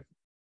wall here.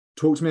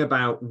 Talk to me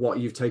about what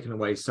you've taken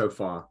away so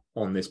far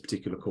on this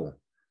particular call.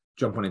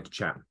 Jump on into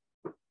chat.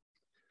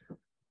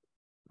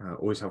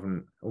 Always have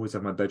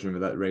my bedroom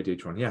with that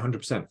radiator on. Yeah,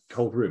 100%.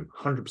 Cold room,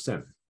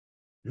 100%.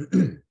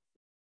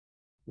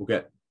 We'll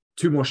get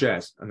 2 more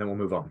shares and then we'll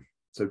move on.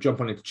 So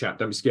jump on into chat.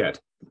 Don't be scared.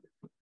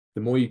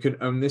 The more you can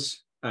own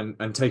this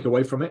and take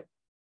away from it,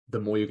 the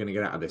more you're going to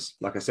get out of this.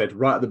 Like I said,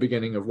 right at the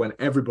beginning of when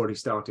everybody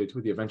started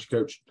with the adventure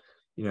coach,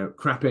 you know,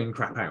 crap in,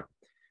 crap out.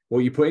 What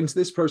you put into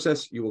this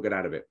process, you will get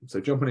out of it. So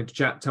jump on into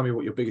chat. Tell me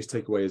what your biggest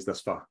takeaway is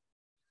thus far.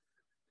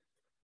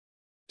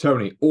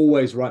 Tony,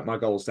 always write my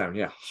goals down.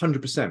 Yeah,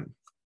 100%.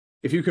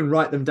 If you can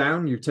write them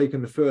down, you've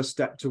taken the first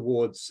step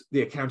towards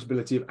the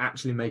accountability of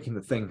actually making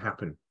the thing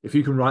happen. If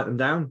you can write them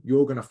down,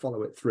 you're going to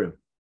follow it through.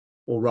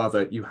 Or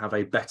rather, you have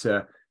a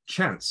better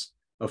chance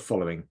of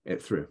following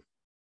it through.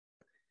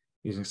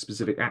 Using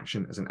specific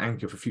action as an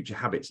anchor for future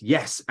habits.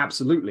 Yes,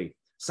 absolutely.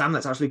 Sam,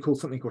 that's actually called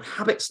something called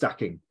habit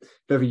stacking.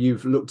 If ever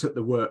you've looked at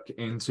the work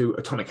into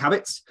atomic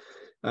habits,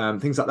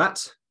 things like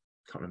that.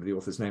 Can't remember the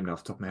author's name now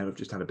off the top of my head. I've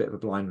just had a bit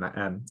of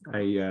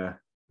a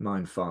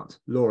mind fart.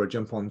 Laura,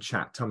 jump on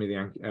chat. Tell me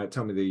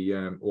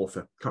the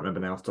author. Can't remember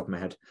now off the top of my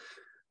head.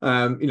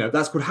 You know,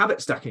 that's called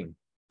habit stacking.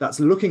 That's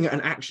looking at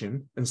an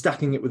action and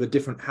stacking it with a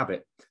different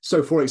habit.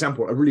 So, for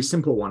example, a really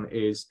simple one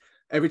is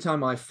every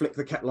time I flick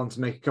the kettle on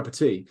to make a cup of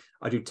tea,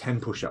 I do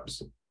 10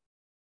 push-ups.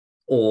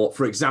 Or,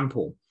 for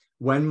example,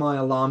 when my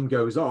alarm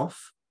goes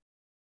off,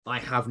 I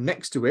have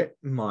next to it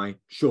my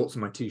shorts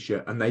and my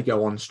t-shirt, and they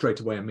go on straight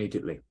away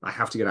immediately. I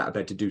have to get out of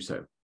bed to do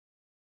so.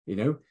 You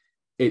know,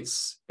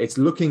 it's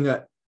looking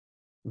at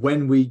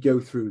when we go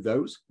through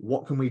those,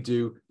 what can we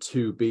do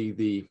to be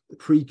the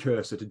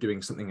precursor to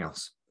doing something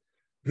else?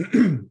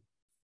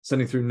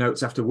 Sending through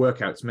notes after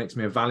workouts makes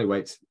me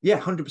evaluate. Yeah,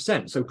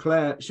 100%. So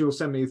Claire, she'll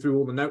send me through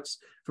all the notes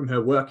from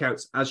her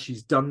workouts as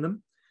she's done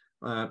them.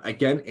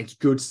 Again, it's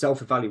good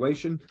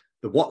self-evaluation.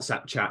 The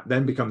WhatsApp chat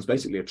then becomes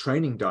basically a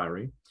training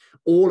diary.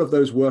 All of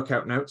those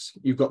workout notes,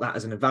 you've got that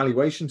as an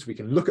evaluation, so we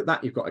can look at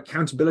that. You've got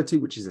accountability,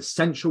 which is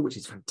essential, which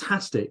is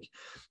fantastic.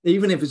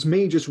 Even if it's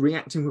me just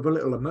reacting with a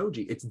little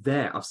emoji, it's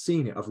there. I've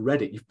seen it. I've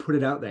read it. You've put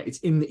it out there. It's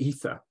in the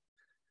ether.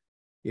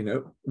 You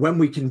know, when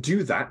we can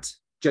do that,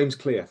 James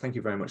Clear, thank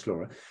you very much,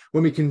 Laura.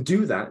 When we can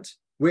do that,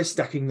 we're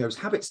stacking those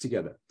habits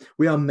together.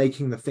 We are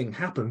making the thing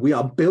happen. We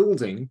are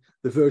building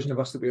the version of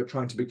us that we are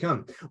trying to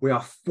become. We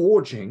are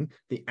forging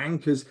the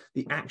anchors,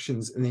 the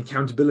actions, and the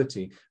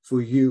accountability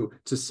for you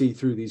to see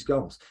through these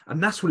goals.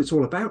 And that's what it's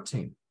all about,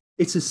 team.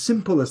 It's as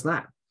simple as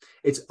that.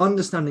 It's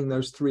understanding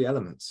those three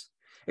elements.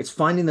 It's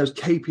finding those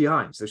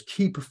KPIs, those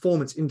key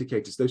performance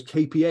indicators, those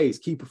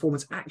KPAs, key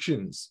performance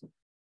actions,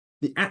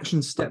 the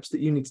action steps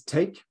that you need to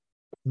take,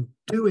 and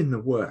doing the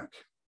work.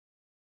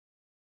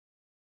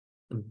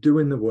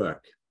 Doing the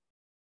work.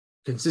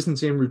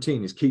 Consistency and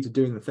routine is key to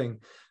doing the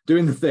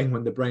thing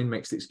when the brain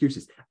makes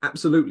excuses.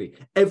 Absolutely.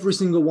 Every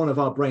single one of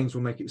our brains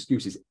will make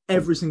excuses.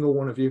 Every single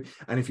one of you.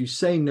 And if you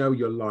say no,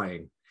 you're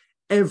lying.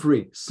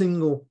 Every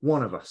single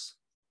one of us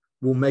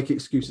will make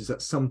excuses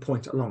at some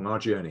point along our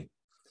journey.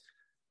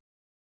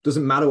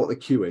 Doesn't matter what the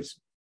cue is.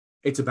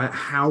 It's about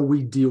how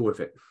we deal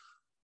with it.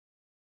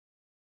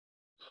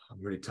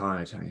 I'm really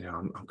tired. You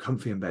know, I'm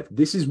comfy in bed.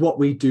 This is what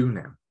we do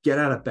now. Get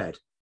out of bed.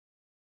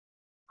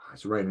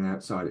 It's raining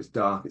outside, it's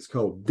dark, it's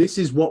cold. This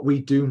is what we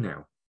do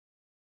now.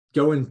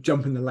 Go and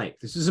jump in the lake.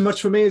 This is as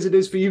much for me as it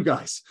is for you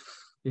guys.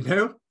 You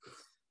know,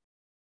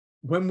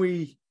 when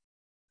we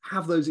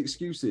have those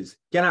excuses,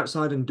 get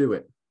outside and do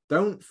it.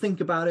 Don't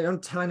think about it.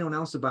 Don't tell anyone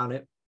else about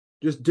it.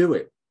 Just do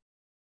it.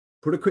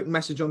 Put a quick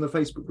message on the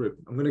Facebook group.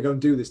 I'm going to go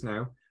and do this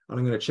now. And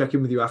I'm going to check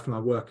in with you after my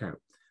workout.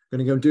 I'm going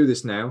to go and do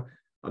this now.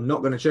 I'm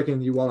not going to check in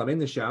with you while I'm in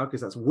the shower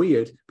because that's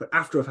weird. But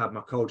after I've had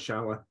my cold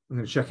shower, I'm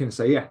going to check in and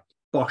say, yeah,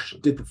 Bosh,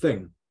 did the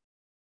thing.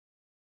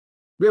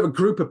 We have a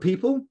group of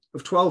people,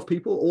 of 12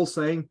 people, all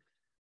saying,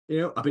 you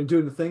know, I've been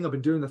doing the thing, I've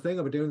been doing the thing,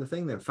 I've been doing the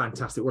thing. They're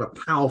fantastic. What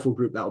a powerful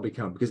group that will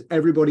become, because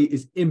everybody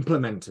is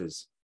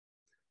implementers,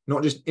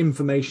 not just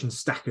information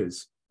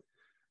stackers.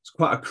 It's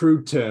quite a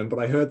crude term, but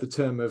I heard the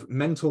term of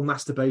mental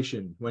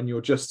masturbation when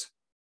you're just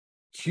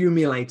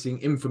accumulating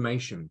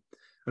information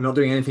and not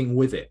doing anything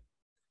with it.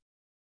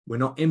 We're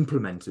not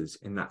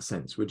implementers in that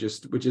sense. We're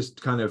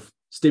just kind of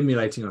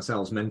stimulating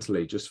ourselves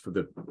mentally just for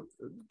the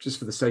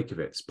sake of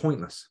it. It's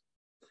pointless.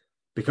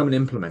 Become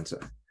an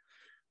implementer.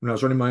 When I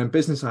was running my own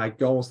business, I had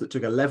goals that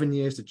took 11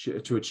 years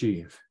to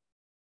achieve.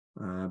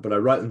 But I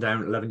write them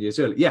down 11 years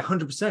early. Yeah,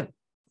 100%.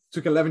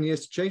 Took 11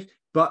 years to achieve,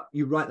 but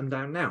you write them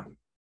down now.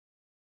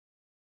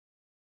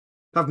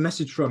 I have a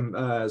message from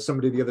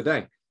somebody the other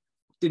day.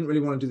 Didn't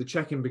really want to do the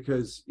check-in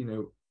because, you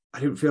know, I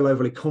didn't feel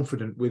overly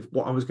confident with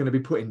what I was going to be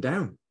putting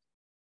down.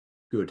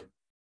 Good.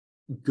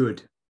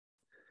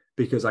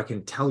 Because I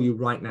can tell you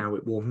right now,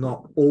 it will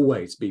not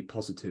always be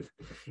positive.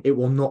 It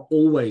will not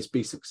always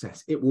be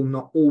success. It will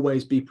not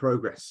always be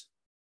progress.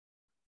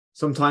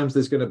 Sometimes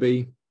there's going to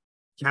be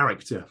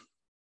character,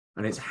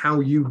 and it's how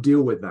you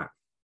deal with that.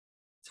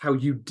 It's how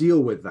you deal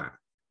with that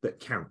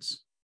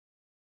counts.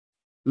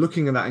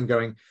 Looking at that and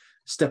going,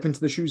 step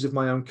into the shoes of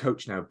my own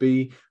coach now.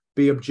 Be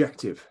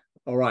objective.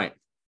 All right.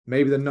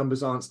 Maybe the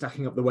numbers aren't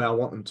stacking up the way I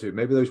want them to.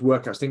 Maybe those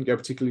workouts didn't go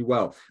particularly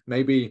well.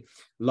 Maybe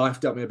life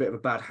dealt me a bit of a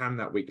bad hand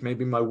that week.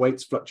 Maybe my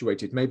weight's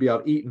fluctuated. Maybe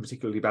I've eaten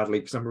particularly badly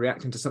because I'm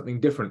reacting to something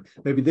different.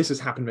 Maybe this has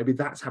happened. Maybe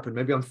that's happened.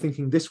 Maybe I'm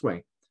thinking this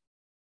way.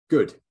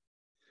 Good.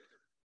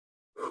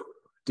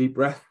 Deep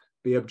breath.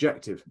 Be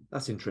objective.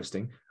 That's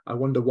interesting. I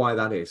wonder why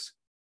that is.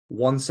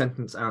 One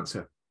sentence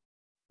answer.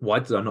 Why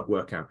did I not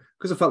work out?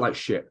 Because I felt like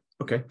shit.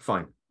 Okay,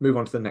 fine. Move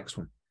on to the next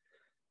one.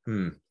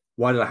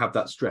 Why did I have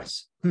that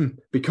stress?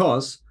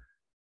 Because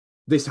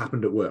this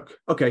happened at work.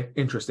 Okay,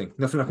 interesting.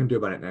 Nothing I can do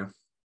about it now.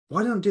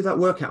 Why don't I do that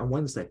workout on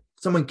Wednesday?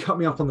 Someone cut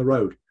me up on the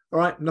road. All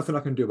right, nothing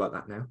I can do about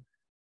that now.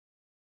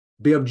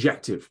 Be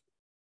objective.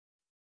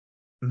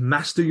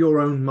 Master your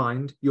own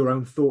mind, your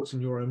own thoughts,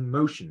 and your own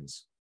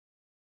emotions.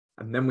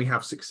 And then we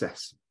have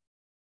success.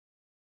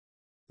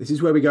 This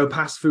is where we go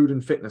past food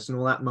and fitness and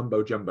all that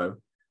mumbo jumbo.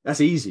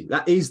 That's easy.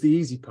 That is the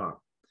easy part.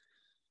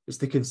 It's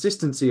the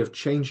consistency of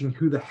changing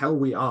who the hell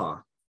we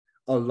are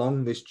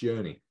along this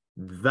journey.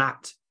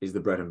 That is the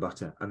bread and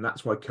butter. And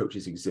that's why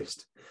coaches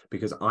exist,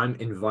 because I'm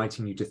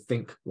inviting you to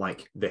think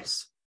like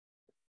this.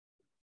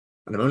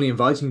 And I'm only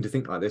inviting you to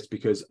think like this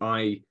because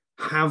I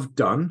have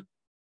done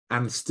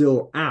and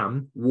still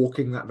am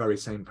walking that very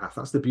same path.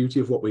 That's the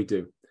beauty of what we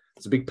do.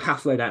 There's a big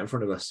path laid out in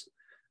front of us.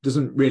 It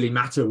doesn't really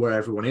matter where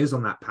everyone is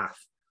on that path.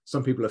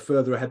 Some people are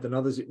further ahead than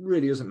others. It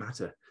really doesn't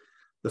matter.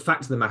 The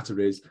fact of the matter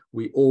is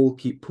we all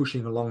keep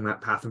pushing along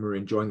that path and we're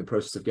enjoying the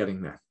process of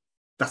getting there.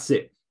 That's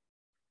it.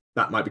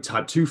 That might be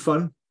type 2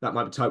 fun. That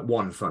might be type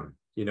 1 fun.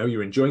 You know,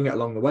 you're enjoying it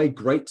along the way.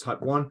 Great,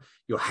 type 1.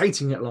 You're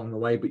hating it along the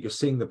way, but you're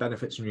seeing the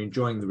benefits and you're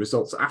enjoying the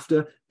results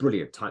after.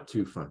 Brilliant, type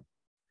 2 fun.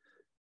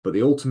 But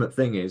the ultimate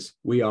thing is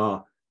we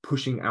are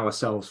pushing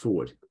ourselves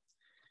forward.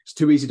 It's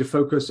too easy to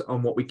focus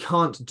on what we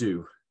can't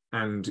do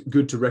and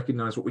good to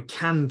recognize what we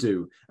can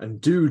do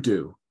and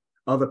do.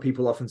 Other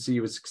people often see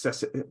you as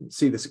success,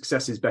 see the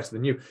successes better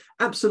than you.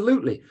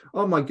 Absolutely.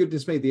 Oh my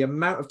goodness me, the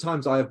amount of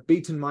times I have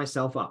beaten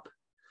myself up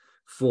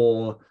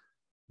for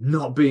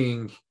not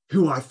being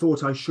who I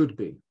thought I should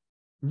be.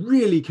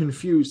 Really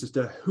confused as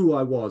to who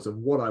I was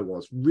and what I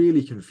was.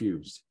 Really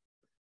confused.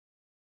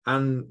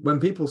 And when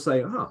people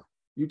say, oh,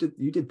 you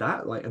did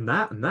that, like, and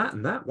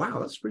that. Wow,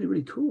 that's really,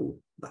 really cool.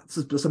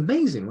 That's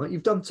amazing. Like,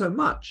 you've done so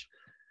much.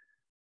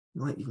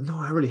 Like, no,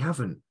 I really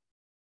haven't.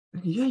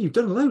 Yeah, you've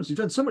done loads. You've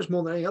done so much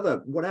more than any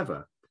other,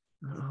 whatever.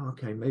 Oh,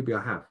 okay, maybe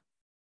I have.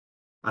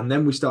 And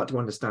then we start to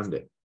understand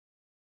it.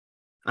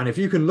 And if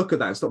you can look at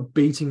that and stop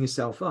beating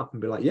yourself up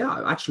and be like,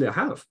 yeah, actually I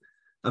have.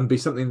 And be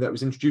something that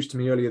was introduced to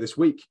me earlier this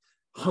week,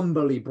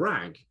 humbly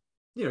brag.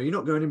 You know, you're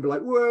not going in and be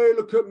like, way,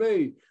 look at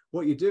me.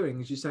 What you're doing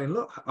is you're saying,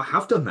 look, I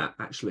have done that,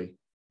 actually.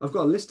 I've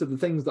got a list of the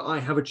things that I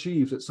have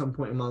achieved at some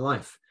point in my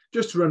life,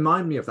 just to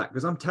remind me of that,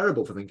 because I'm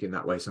terrible for thinking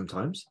that way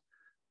sometimes.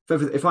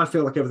 If I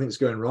feel like everything's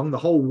going wrong, the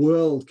whole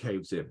world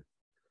caves in.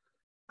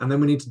 And then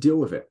we need to deal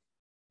with it.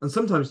 And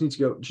sometimes you need to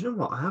go, do you know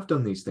what? I have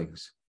done these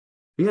things.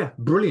 Yeah,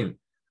 brilliant.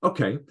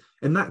 Okay,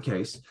 in that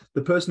case,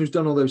 the person who's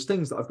done all those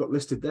things that I've got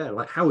listed there,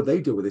 like, how would they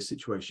deal with this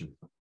situation?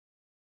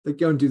 They'd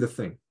go and do the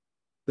thing.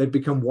 They'd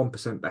become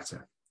 1%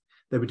 better.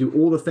 They would do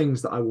all the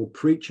things that I will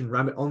preach and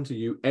ram it onto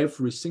you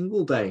every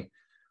single day,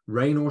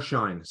 rain or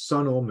shine,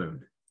 sun or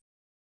moon.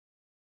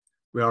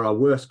 We are our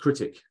worst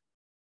critic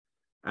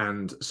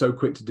and so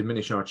quick to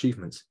diminish our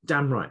achievements.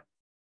 Damn right.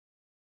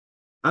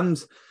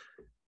 And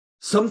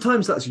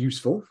sometimes that's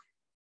useful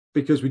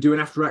because we do an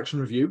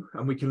after-action review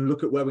and we can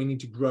look at where we need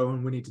to grow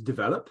and we need to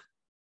develop.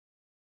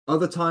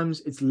 Other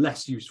times it's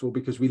less useful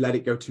because we let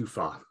it go too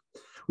far.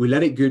 We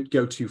let it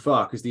go too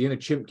far because the inner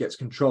chimp gets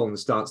control and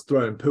starts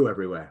throwing poo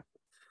everywhere.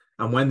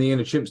 And when the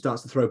inner chimp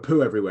starts to throw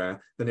poo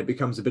everywhere, then it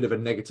becomes a bit of a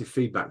negative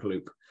feedback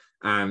loop.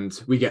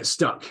 And we get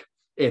stuck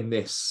in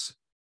this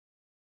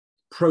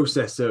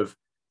process of,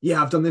 yeah,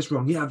 I've done this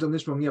wrong. Yeah, I've done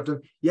this wrong.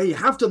 Yeah, you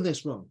have done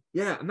this wrong.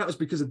 Yeah, and that was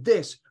because of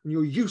this. And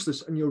you're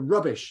useless and you're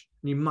rubbish.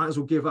 And you might as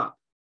well give up.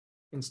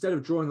 Instead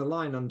of drawing the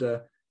line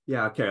under,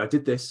 yeah, okay, I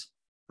did this.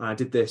 And I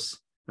did this.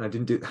 And I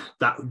didn't do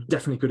that.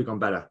 Definitely could have gone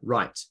better.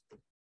 Right.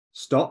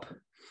 Stop.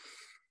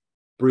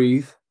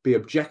 Breathe. Be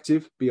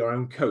objective. Be your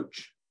own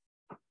coach.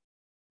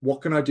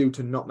 What can I do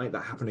to not make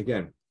that happen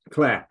again?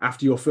 Claire,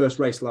 after your first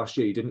race last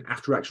year, you did an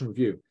after-action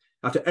review.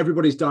 After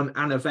everybody's done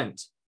an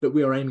event that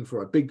we are aiming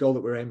for, a big goal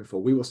that we're aiming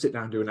for, we will sit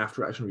down and do an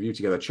after-action review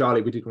together.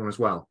 Charlie, we did one as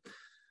well.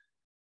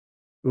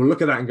 We'll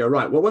look at that and go,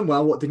 right, what went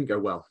well, what didn't go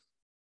well?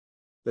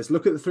 Let's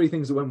look at the 3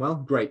 things that went well.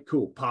 Great,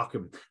 cool, park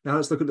them. Now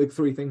let's look at the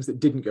 3 things that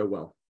didn't go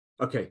well.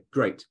 Okay,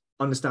 great.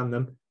 Understand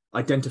them,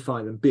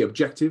 identify them, be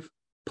objective,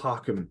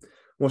 park them.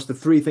 What's the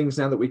 3 things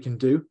now that we can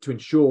do to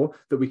ensure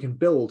that we can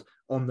build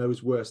on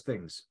those worst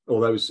things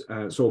or those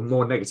sort of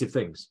more negative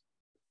things?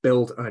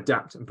 Build and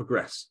adapt and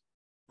progress.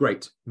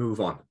 Great, move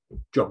on.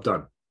 Job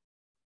done.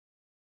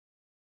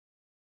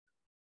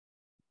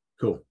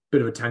 Cool.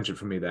 Bit of a tangent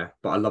from me there,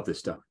 but I love this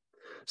stuff.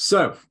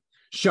 So,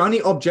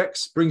 shiny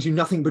objects brings you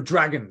nothing but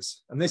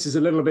dragons, and this is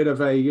a little bit of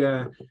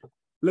a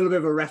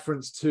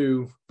reference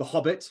to The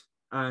Hobbit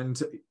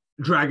and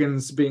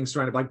dragons being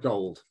surrounded by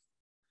gold.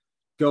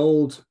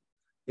 Gold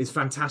is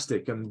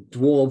fantastic, and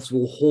dwarves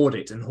will hoard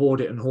it and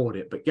hoard it and hoard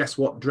it. But guess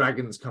what?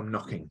 Dragons come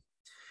knocking.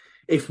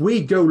 If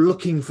we go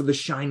looking for the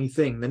shiny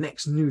thing, the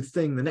next new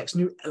thing, the next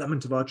new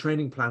element of our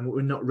training plan, what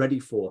we're not ready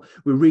for,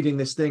 we're reading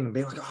this thing and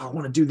being like, oh, I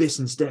want to do this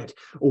instead.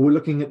 Or we're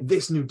looking at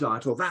this new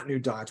diet or that new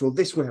diet or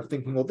this way of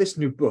thinking or this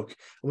new book,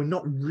 and we're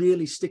not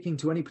really sticking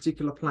to any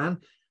particular plan,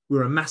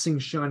 We're amassing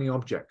shiny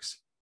objects.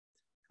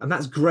 And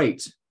that's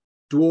great.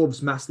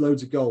 Dwarves mass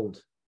loads of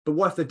gold. But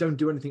what if they don't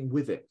do anything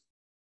with it?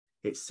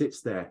 It sits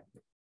there,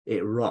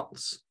 it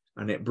rots,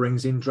 and it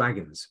brings in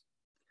dragons.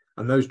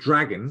 And those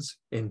dragons,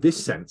 in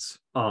this sense,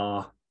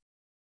 are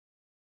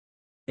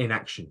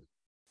inaction,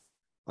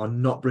 are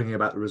not bringing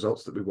about the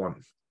results that we want,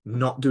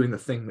 not doing the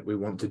thing that we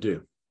want to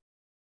do.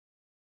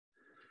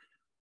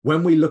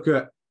 When we look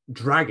at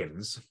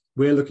dragons,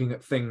 we're looking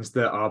at things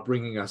that are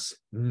bringing us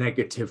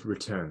negative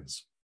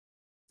returns.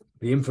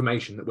 The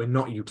information that we're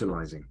not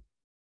utilizing,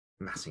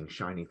 amassing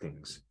shiny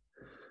things,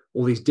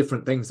 all these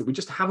different things that we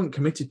just haven't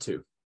committed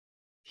to,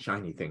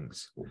 shiny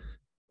things,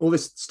 all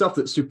this stuff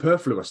that's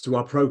superfluous to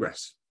our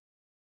progress,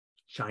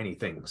 shiny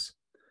things.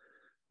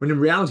 When in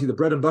reality, the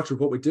bread and butter of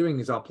what we're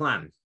doing is our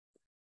plan.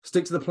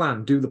 Stick to the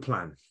plan, do the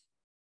plan.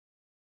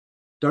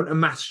 Don't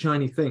amass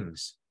shiny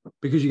things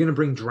because you're going to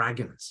bring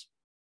dragons.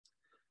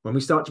 When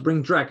we start to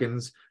bring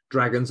dragons,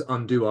 dragons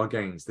undo our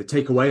gains. They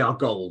take away our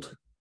gold,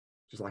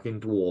 just like in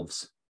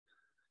dwarves.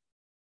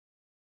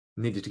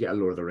 Needed to get a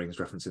Lord of the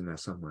Rings reference in there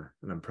somewhere,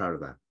 and I'm proud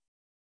of that.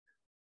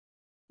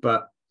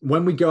 But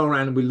when we go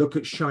around and we look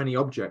at shiny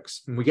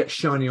objects and we get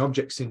shiny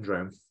object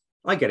syndrome,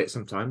 I get it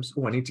sometimes.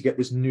 Oh, I need to get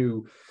this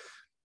new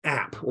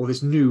app or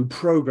this new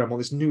program or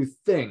this new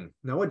thing.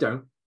 No, I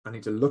don't. I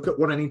need to look at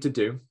what I need to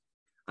do.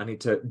 I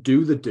need to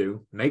do the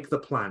do, make the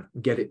plan,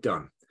 get it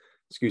done.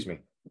 Excuse me.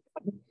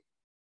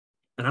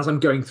 And as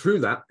I'm going through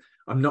that,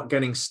 I'm not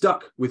getting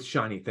stuck with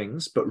shiny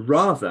things, but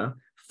rather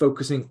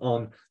focusing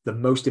on the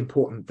most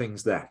important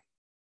things there.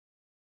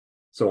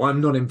 So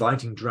I'm not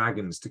inviting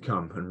dragons to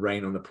come and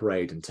rain on the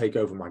parade and take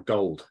over my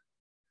gold,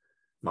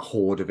 my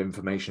hoard of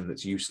information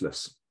that's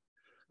useless,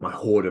 my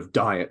hoard of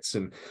diets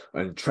and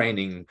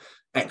training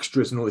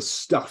extras and all this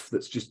stuff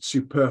that's just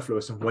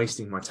superfluous and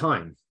wasting my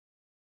time.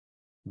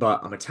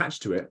 But I'm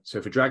attached to it. So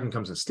if a dragon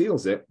comes and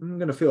steals it, I'm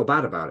going to feel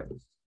bad about it.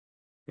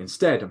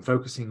 Instead, I'm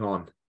focusing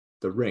on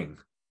the ring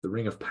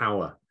of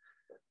power,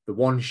 the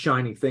one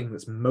shiny thing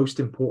that's most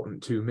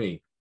important to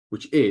me,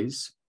 which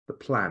is the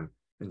plan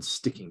and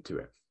sticking to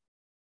it.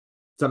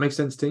 Does that make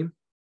sense, team?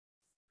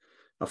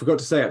 I forgot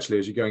to say, actually,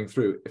 as you're going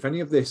through, if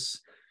any of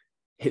this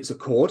hits a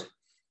chord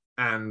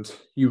and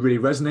you really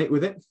resonate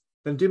with it,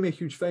 then do me a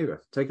huge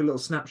favor. Take a little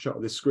snapshot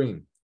of this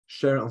screen,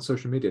 share it on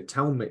social media.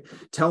 Tell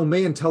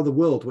me and tell the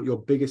world what your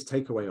biggest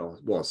takeaway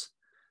was.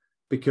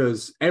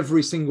 Because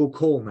every single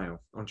call now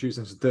on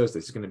Tuesdays and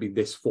Thursdays is going to be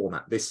this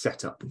format, this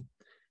setup.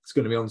 It's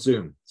going to be on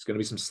Zoom. It's going to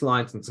be some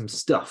slides and some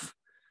stuff,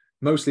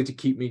 mostly to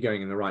keep me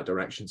going in the right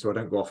direction so I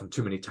don't go off on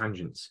too many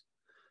tangents,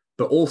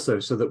 but also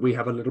so that we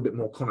have a little bit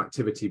more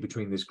connectivity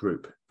between this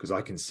group, because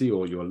I can see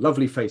all your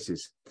lovely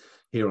faces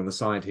here on the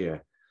side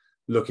here,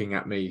 looking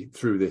at me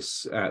through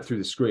this through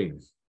the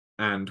screen,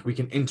 and we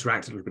can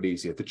interact a little bit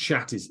easier. The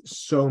chat is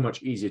so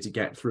much easier to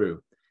get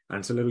through, and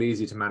it's a little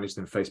easier to manage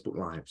than Facebook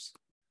Lives.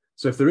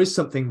 So if there is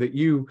something that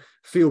you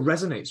feel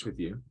resonates with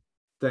you,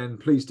 then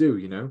please do,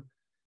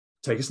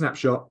 take a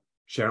snapshot,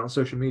 share it on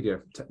social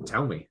media,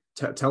 tell me,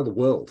 tell the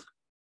world.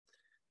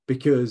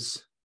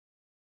 Because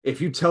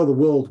if you tell the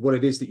world what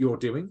it is that you're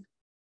doing,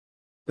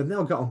 then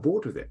they'll get on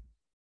board with it.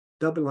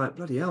 They'll be like,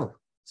 bloody hell,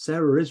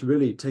 Sarah is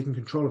really taking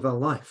control of her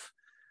life.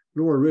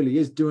 Laura really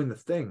is doing the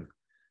thing.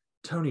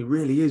 Tony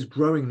really is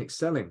growing and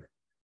excelling.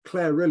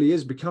 Claire really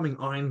is becoming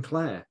Iron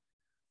Claire.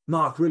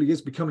 Mark really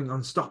is becoming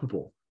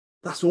unstoppable.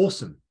 That's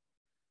awesome.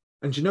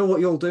 And you know what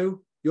you'll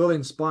do? You'll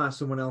inspire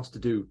someone else to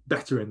do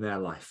better in their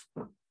life.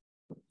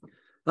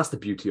 That's the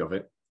beauty of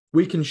it.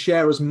 We can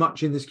share as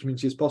much in this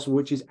community as possible,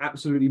 which is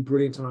absolutely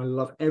brilliant. And I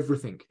love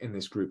everything in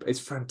this group.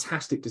 It's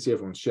fantastic to see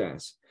everyone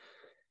shares.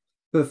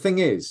 But the thing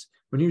is,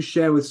 when you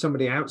share with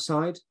somebody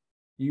outside,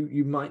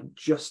 you might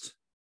just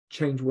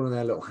change one of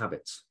their little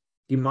habits.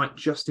 You might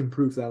just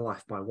improve their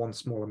life by one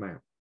small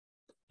amount.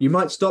 You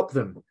might stop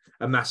them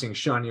amassing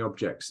shiny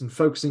objects and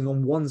focusing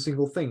on one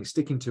single thing,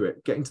 sticking to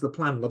it, getting to the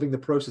plan, loving the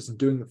process and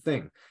doing the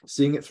thing,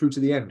 seeing it through to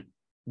the end,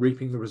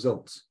 reaping the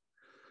results.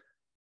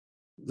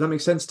 Does that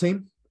make sense,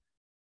 team?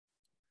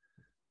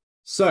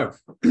 So,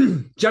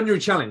 January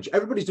challenge.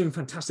 Everybody's doing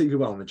fantastically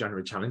well on the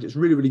January challenge. It's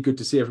really, really good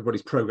to see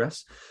everybody's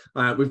progress.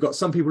 We've got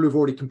some people who've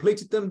already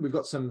completed them. We've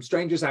got some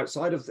strangers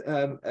outside of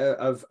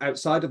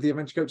the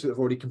Adventure Coach that have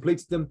already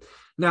completed them.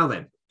 Now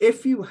then,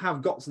 if you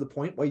have got to the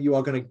point where you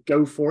are going to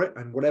go for it,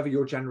 and whatever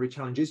your January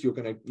challenge is, you're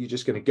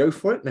just going to go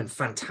for it, then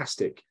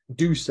fantastic.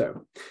 Do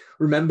so.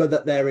 Remember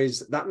that there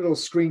is that little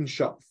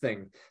screenshot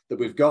thing that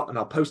we've got, and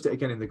I'll post it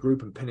again in the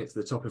group and pin it to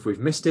the top if we've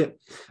missed it.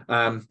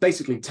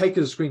 Basically, take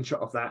a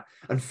screenshot of that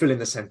and fill in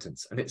the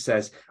sentence. And it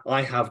says,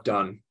 I have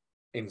done,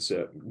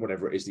 insert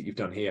whatever it is that you've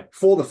done here,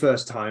 for the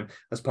first time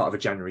as part of a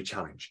January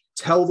challenge.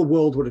 Tell the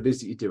world what it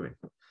is that you're doing.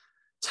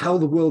 Tell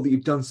the world that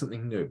you've done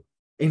something new.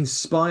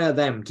 Inspire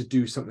them to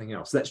do something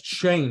else. Let's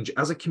change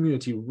as a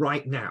community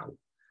right now.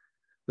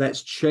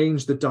 Let's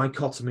change the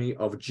dichotomy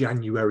of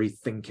January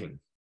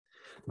thinking.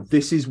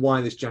 This is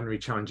why this January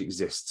challenge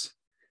exists.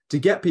 To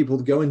get people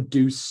to go and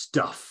do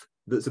stuff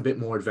that's a bit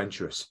more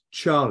adventurous.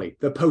 Charlie,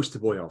 the poster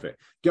boy of it,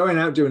 going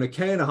out doing a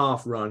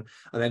 1.5K run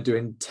and then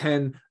doing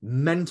 10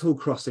 mental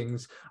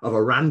crossings of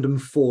a random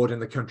ford in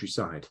the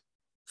countryside.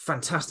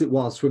 Fantastic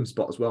wild swim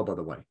spot as well, by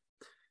the way.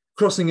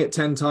 Crossing it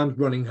 10 times,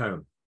 running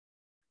home.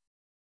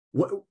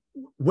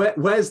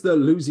 Where's the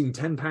losing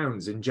 10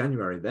 pounds in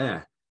January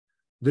there?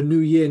 The new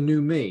year,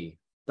 new me.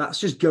 That's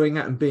just going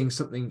out and being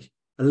something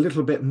a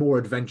little bit more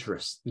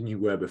adventurous than you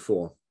were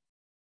before.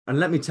 And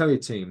let me tell you,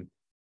 team,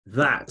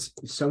 that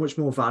is so much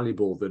more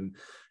valuable than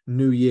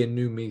new year,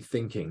 new me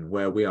thinking,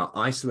 where we are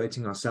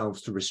isolating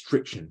ourselves to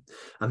restriction.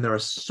 And there are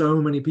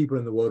so many people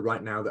in the world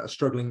right now that are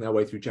struggling their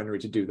way through January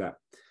to do that.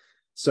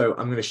 So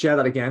I'm going to share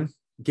that again,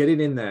 get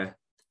it in there,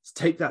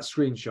 take that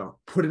screenshot,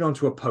 put it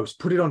onto a post,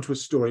 put it onto a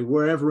story,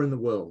 wherever in the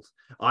world.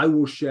 I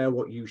will share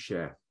what you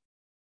share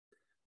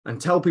and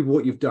tell people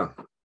what you've done.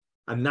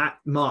 And that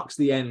marks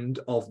the end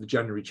of the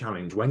January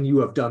challenge. When you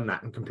have done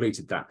that and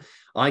completed that,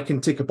 I can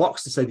tick a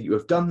box to say that you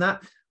have done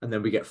that, and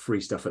then we get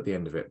free stuff at the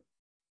end of it.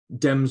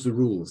 Dem's the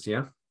rules,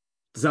 yeah?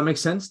 Does that make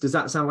sense? Does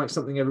that sound like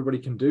something everybody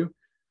can do?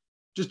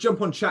 Just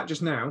jump on chat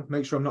just now,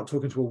 make sure I'm not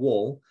talking to a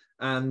wall,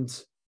 and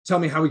tell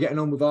me how we're getting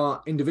on with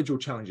our individual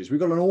challenges. We've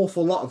got an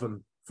awful lot of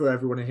them for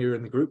everyone here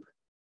in the group.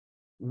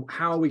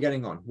 How are we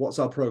getting on? What's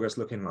our progress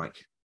looking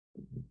like?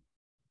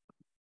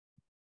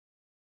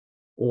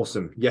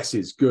 Awesome.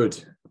 Yeses,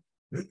 good.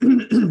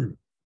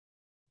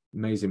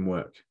 Amazing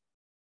work.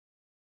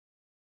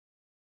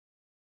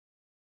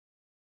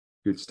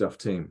 Good stuff,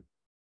 team.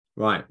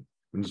 Right,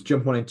 I'm just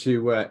jump on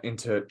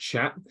into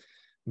chat.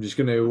 I'm just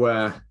going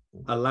to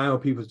allow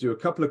people to do a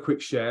couple of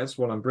quick shares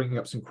while I'm bringing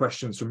up some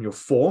questions from your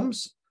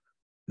forms.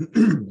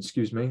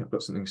 Excuse me, I've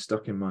got something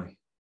stuck in my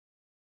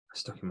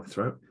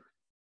throat.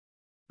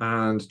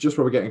 And just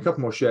while we're getting a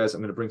couple more shares,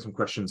 I'm going to bring some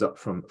questions up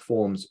from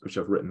forms, which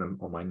I've written them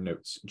on my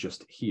notes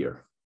just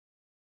here.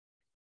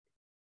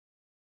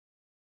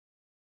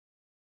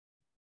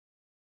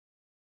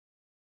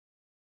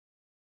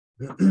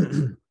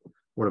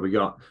 What have we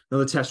got?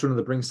 Another test run of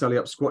the Bring Sally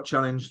Up squat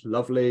challenge.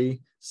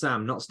 Lovely.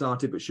 Sam, not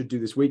started, but should do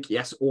this week.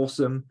 Yes,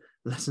 awesome.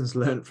 Lessons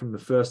learned from the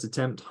first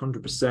attempt,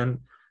 100%.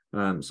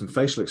 Some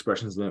facial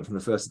expressions learned from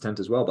the first attempt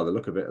as well, by the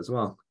look of it as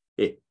well.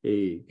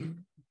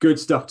 Good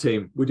stuff,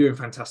 team. We're doing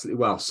fantastically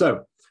well.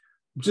 So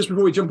just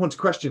before we jump on to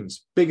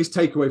questions, biggest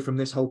takeaway from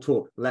this whole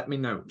talk, let me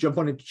know. Jump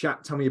on into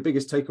chat. Tell me your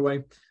biggest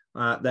takeaway.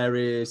 There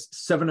is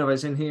 7 of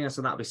us in here,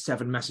 so that'll be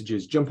 7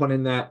 messages. Jump on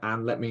in there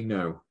and let me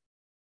know.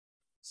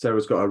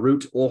 Sarah's got a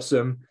route.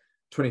 Awesome.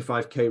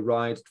 25K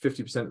ride,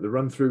 50% of the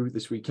run through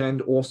this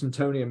weekend. Awesome,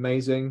 Tony.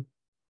 Amazing.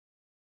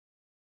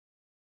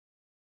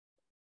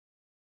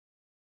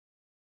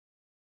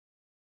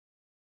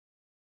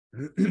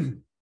 Let's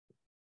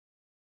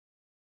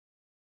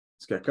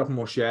get a couple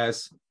more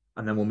shares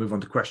and then we'll move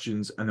on to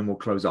questions and then we'll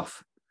close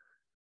off.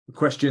 The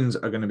questions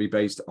are going to be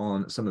based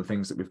on some of the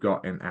things that we've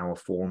got in our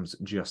forms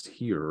just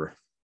here,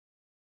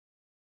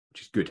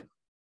 which is good.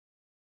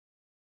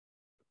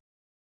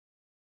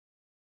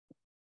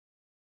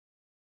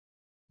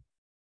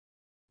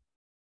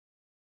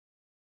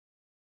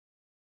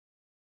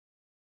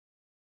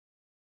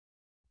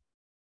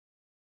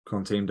 Come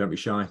on, team, don't be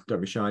shy.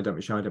 Don't be shy, don't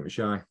be shy, don't be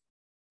shy.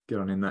 Get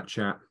on in that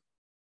chat.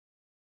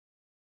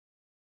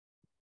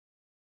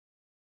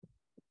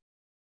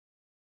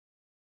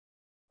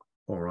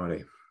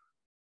 Alrighty.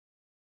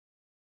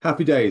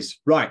 Happy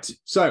days. Right.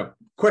 So,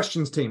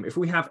 questions, team. If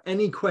we have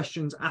any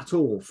questions at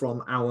all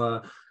from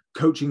our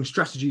coaching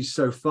strategies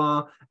so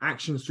far,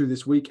 actions through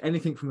this week,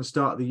 anything from the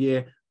start of the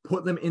year,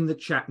 put them in the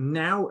chat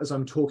now as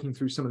I'm talking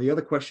through some of the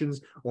other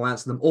questions. We'll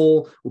answer them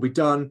all. We'll be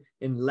done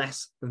in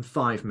less than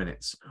 5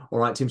 minutes. All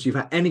right, team. So if you've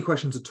had any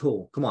questions at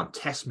all, come on,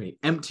 test me,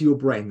 empty your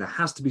brain. There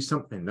has to be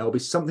something. There'll be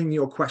something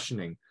you're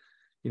questioning.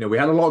 You know, we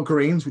had a lot of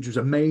greens, which was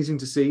amazing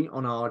to see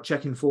on our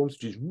check-in forms,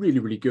 which is really,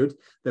 really good.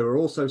 There were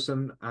also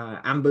some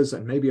ambers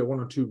and maybe 1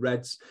 or 2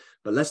 reds,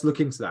 but let's look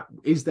into that.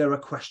 Is there a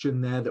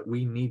question there that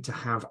we need to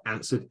have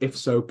answered? If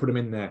so, put them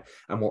in there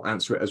and we'll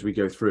answer it as we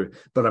go through.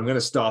 But I'm going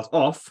to start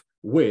off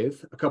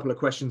with a couple of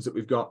questions that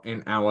we've got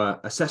in our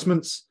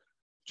assessments,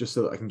 just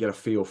so that I can get a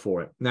feel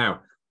for it.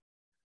 Now,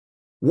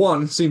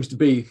 one seems to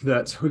be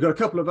that we've got a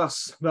couple of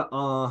us that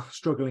are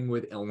struggling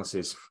with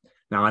illnesses.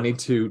 Now, I need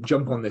to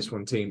jump on this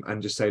one, team,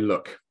 and just say,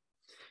 look,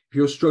 if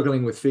you're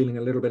struggling with feeling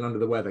a little bit under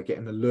the weather,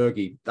 getting the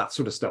lurgy, that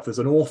sort of stuff, there's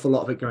an awful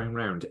lot of it going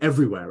around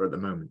everywhere at the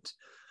moment.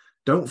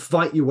 Don't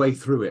fight your way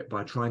through it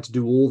by trying to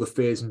do all the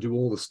fears and do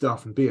all the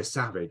stuff and be a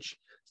savage.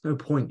 There's no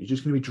point. You're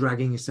just going to be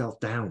dragging yourself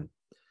down.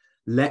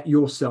 Let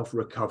yourself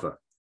recover.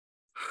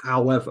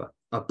 However,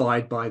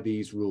 abide by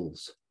these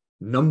rules.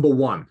 Number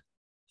 1,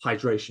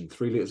 hydration,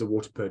 3 liters of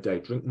water per day.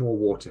 Drink more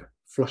water.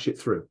 Flush it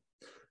through.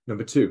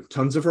 Number 2,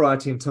 tons of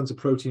variety and tons of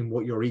protein in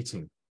what you're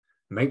eating.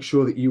 Make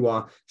sure that you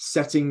are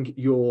setting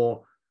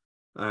your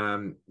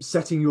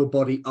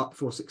body up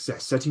for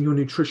success, setting your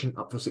nutrition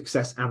up for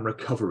success and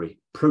recovery.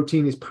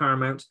 Protein is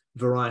paramount.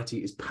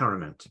 Variety is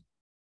paramount.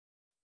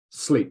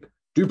 Sleep.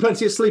 Do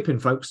plenty of sleeping,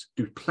 folks.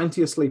 Do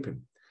plenty of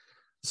sleeping.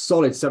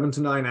 Solid 7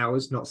 to 9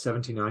 hours, not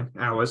 79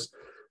 hours.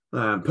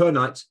 per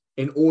night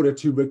in order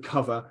to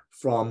recover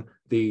from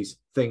these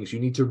things. You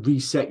need to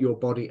reset your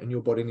body, and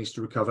your body needs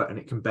to recover, and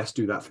it can best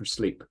do that through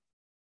sleep.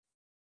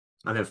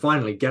 And then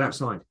finally, get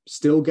outside.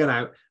 Still get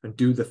out and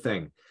do the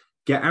thing.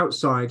 Get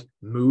outside,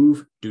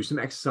 move, do some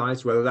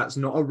exercise, whether that's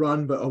not a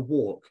run but a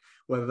walk,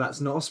 whether that's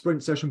not a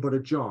sprint session but a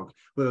jog,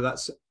 whether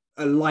that's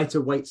a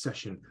lighter weight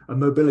session, a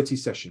mobility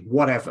session,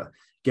 whatever.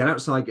 Get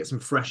outside, get some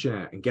fresh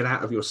air, and get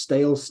out of your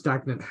stale,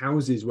 stagnant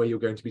houses where you're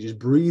going to be just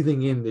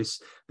breathing in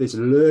this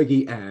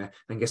lurgy air,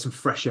 and get some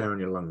fresh air in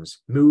your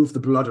lungs. Move the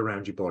blood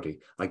around your body.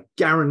 I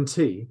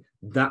guarantee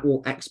that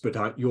will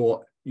expedite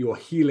your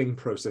healing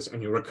process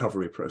and your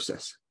recovery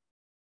process.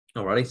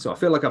 Alrighty, so I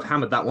feel like I've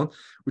hammered that one,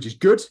 which is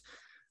good.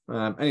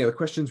 Any other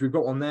questions? We've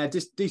got one there.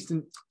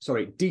 Decent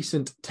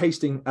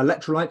tasting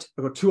electrolyte.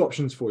 I've got two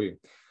options for you.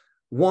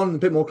 One, a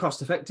bit more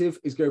cost effective,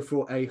 is go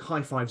for a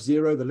High Five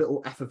Zero, the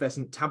little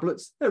effervescent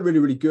tablets. They're really,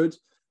 really good.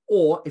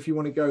 Or if you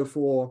want to go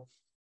for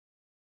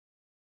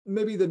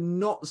maybe the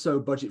not so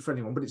budget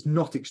friendly one, but it's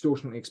not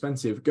extortionately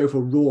expensive, go for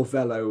Raw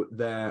Velo,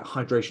 their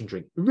hydration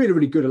drink. Really,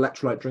 really good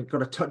electrolyte drink.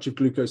 Got a touch of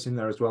glucose in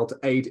there as well to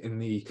aid in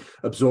the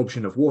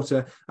absorption of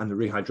water and the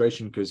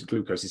rehydration, because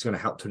glucose is going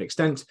to help to an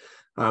extent.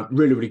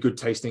 Really, really good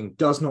tasting.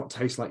 Does not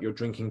taste like you're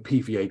drinking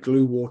PVA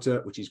glue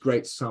water, which is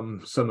great.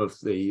 Some of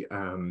the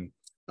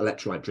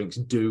electrolyte drinks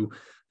do,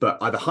 but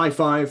either High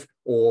Five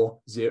or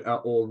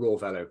Raw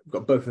Velo. We've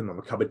got both of them on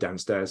the cupboard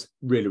downstairs.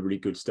 Really, really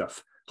good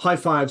stuff. High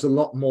Five's a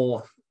lot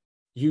more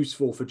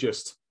useful for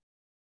just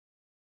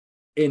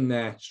in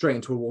there, straight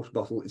into a water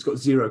bottle. It's got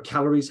 0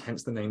 calories,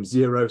 hence the name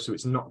Zero. So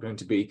it's not going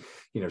to be,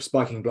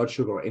 spiking blood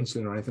sugar or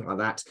insulin or anything like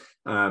that.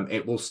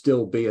 It will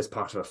still be as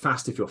part of a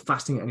fast if you're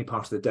fasting at any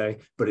part of the day,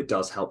 but it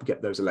does help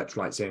get those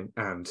electrolytes in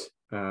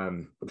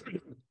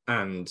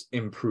and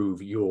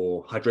improve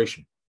your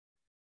hydration.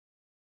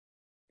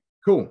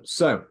 Cool.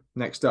 So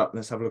next up,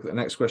 let's have a look at the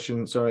next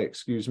question. Sorry,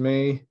 excuse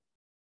me.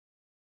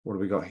 What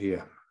have we got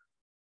here?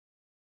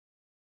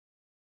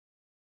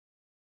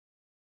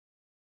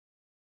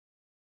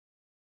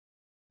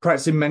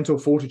 Practicing mental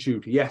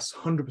fortitude. Yes,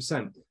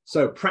 100%.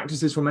 So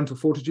practices for mental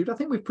fortitude. I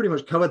think we've pretty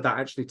much covered that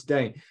actually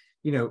today.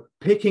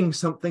 Picking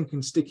something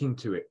and sticking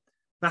to it.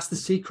 That's the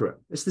secret.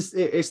 It's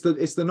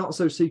the not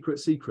so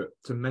secret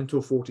to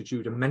mental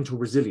fortitude and mental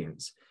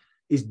resilience,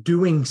 is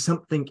doing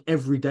something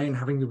every day and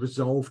having the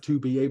resolve to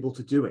be able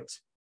to do it.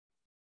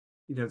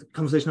 The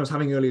conversation I was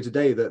having earlier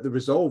today, that the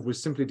resolve was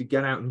simply to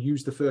get out and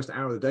use the first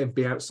hour of the day and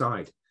be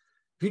outside.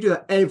 If you do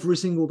that every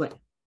single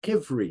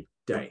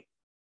day,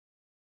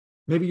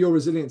 maybe your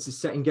resilience is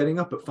set in getting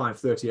up at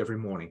 5:30 every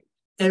morning,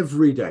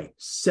 every day,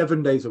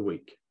 7 days a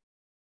week.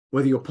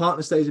 Whether your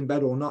partner stays in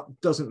bed or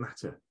not, doesn't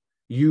matter.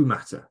 You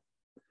matter.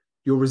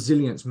 Your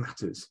resilience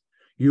matters.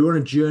 You're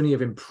on a journey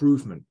of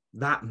improvement.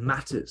 That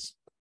matters.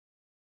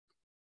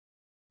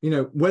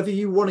 Whether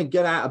you want to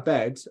get out of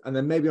bed, and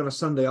then maybe on a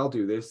Sunday I'll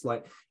do this,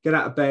 like get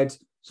out of bed,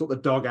 sort the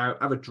dog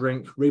out, have a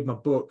drink, read my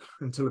book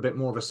until a bit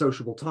more of a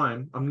sociable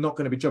time. I'm not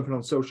going to be jumping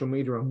on social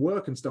media and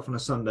work and stuff on a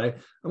Sunday.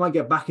 I might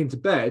get back into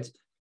bed,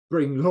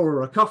 bring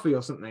Laura a coffee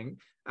or something,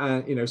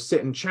 and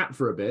sit and chat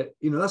for a bit.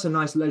 That's a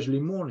nice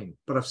leisurely morning,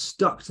 but I've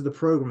stuck to the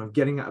program of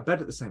getting out of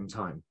bed at the same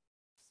time.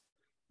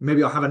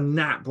 Maybe I'll have a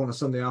nap on a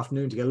Sunday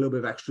afternoon to get a little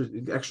bit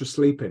of extra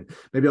sleep in.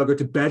 Maybe I'll go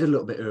to bed a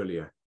little bit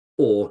earlier,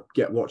 or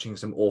get watching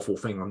some awful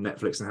thing on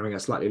Netflix and having a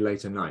slightly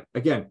later night.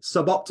 Again,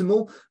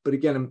 suboptimal, but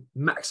again, I'm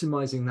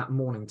maximizing that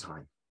morning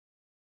time.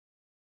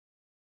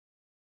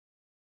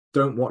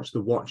 Don't watch The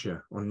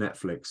Watcher on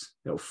Netflix.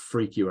 It'll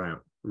freak you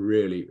out.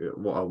 Really,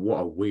 what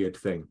a weird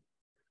thing.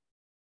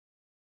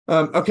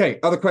 Okay,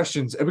 other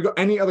questions. Have we got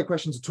any other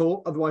questions at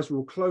all? Otherwise, we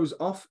will close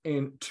off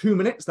in 2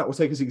 minutes. That will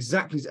take us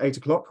exactly to 8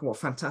 o'clock. What a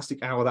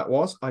fantastic hour that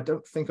was. I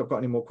don't think I've got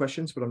any more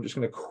questions, but I'm just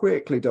going to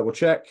quickly double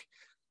check.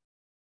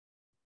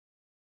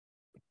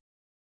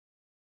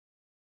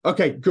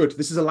 Okay, good.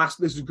 This is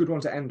a good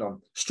one to end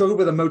on. Struggle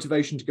with a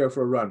motivation to go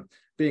for a run.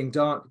 Being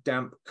dark,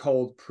 damp,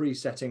 cold,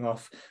 pre-setting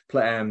off,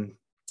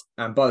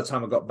 and by the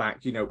time I got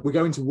back, we're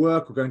going to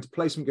work, we're going to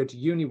placement, go to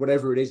uni,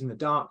 whatever it is in the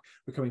dark,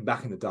 we're coming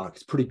back in the dark.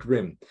 It's pretty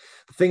grim.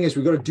 The thing is,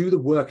 we've got to do the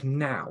work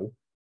now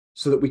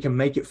so that we can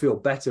make it feel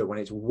better when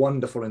it's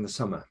wonderful in the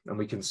summer and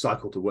we can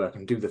cycle to work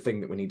and do the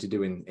thing that we need to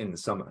do in the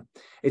summer.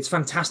 It's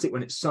fantastic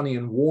when it's sunny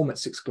and warm at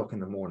 6 o'clock in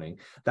the morning.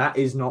 That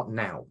is not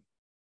now.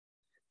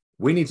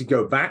 We need to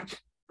go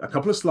back a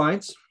couple of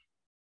slides,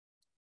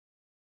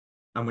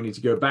 and we need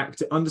to go back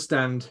to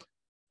understand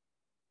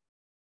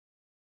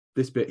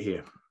this bit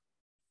here.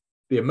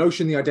 The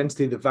emotion, the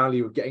identity, the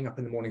value of getting up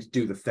in the morning to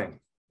do the thing.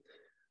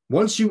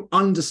 Once you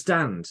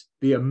understand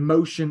the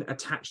emotion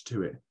attached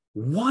to it,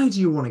 why do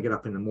you want to get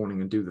up in the morning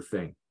and do the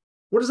thing?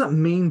 What does that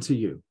mean to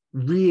you,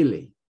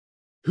 really?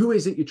 Who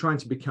is it you're trying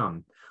to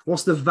become?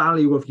 What's the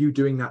value of you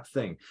doing that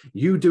thing?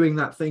 You doing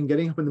that thing,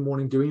 getting up in the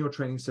morning, doing your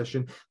training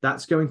session,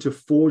 that's going to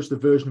forge the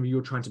version of you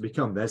you're trying to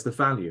become. There's the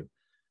value.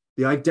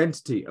 The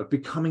identity of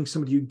becoming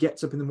somebody who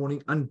gets up in the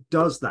morning and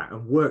does that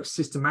and works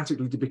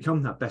systematically to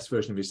become that best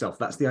version of yourself.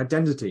 That's the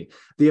identity.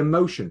 The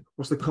emotion.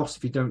 What's the cost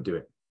if you don't do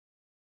it?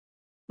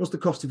 What's the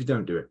cost if you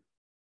don't do it?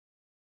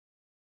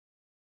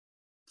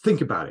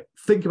 Think about it.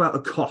 Think about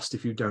the cost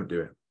if you don't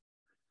do it.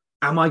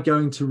 Am I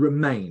going to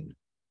remain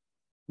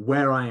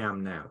where I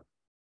am now?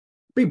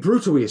 Be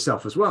brutal with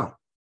yourself as well.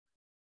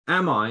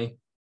 Am I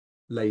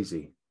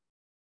lazy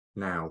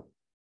now?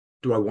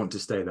 Do I want to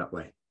stay that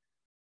way?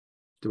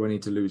 Do I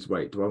need to lose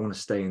weight? Do I want to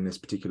stay in this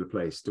particular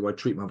place? Do I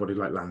treat my body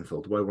like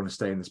landfill? Do I want to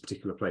stay in this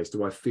particular place?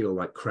 Do I feel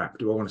like crap?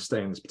 Do I want to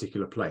stay in this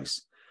particular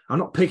place? I'm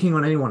not picking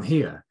on anyone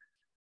here.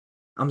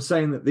 I'm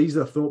saying that these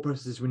are the thought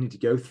processes we need to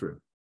go through.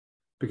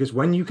 Because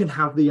when you can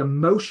have the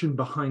emotion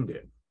behind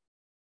it,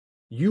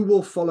 you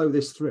will follow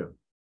this through.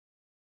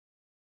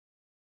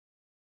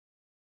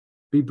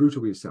 Be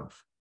brutal with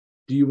yourself.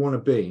 Do you want to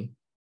be,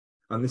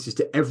 and this is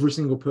to every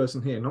single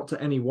person here, not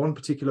to any one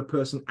particular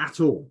person at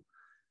all,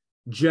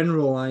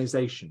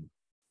 generalization.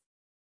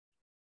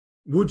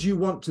 Would you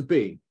want to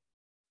be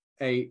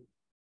a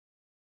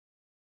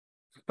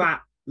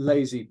fat,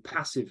 lazy,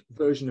 passive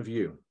version of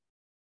you?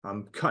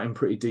 I'm cutting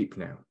pretty deep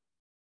now.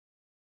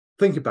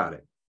 Think about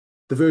it.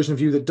 The version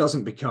of you that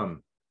doesn't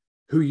become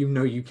who you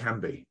know you can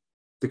be.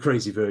 The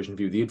crazy version of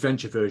you, the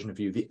adventure version of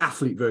you, the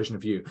athlete version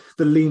of you,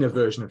 the leaner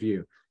version of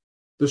you,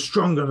 the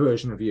stronger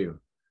version of you,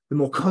 the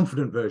more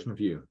confident version of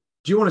you.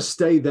 Do you want to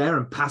stay there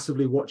and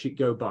passively watch it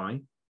go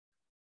by?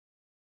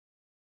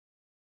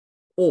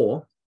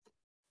 Or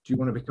do you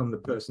want to become the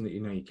person that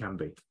you know you can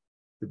be,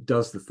 that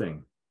does the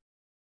thing,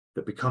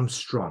 that becomes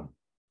strong,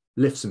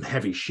 lifts some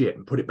heavy shit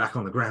and put it back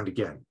on the ground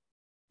again,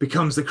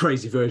 becomes the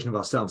crazy version of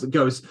ourselves that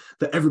goes,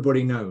 that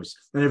everybody knows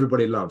and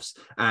everybody loves,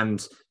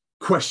 and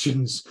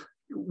questions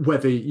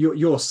whether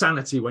your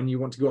sanity when you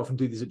want to go off and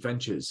do these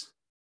adventures?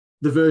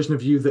 The version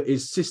of you that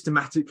is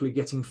systematically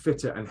getting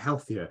fitter and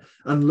healthier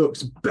and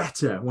looks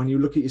better when you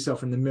look at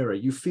yourself in the mirror.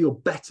 You feel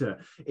better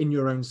in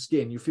your own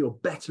skin. You feel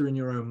better in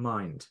your own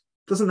mind.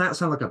 Doesn't that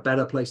sound like a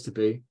better place to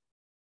be?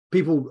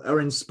 People are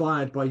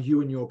inspired by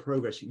you and your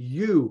progress.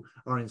 You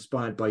are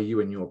inspired by you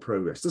and your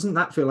progress. Doesn't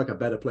that feel like a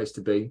better place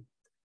to be?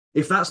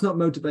 If that's not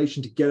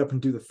motivation to get up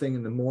and do the thing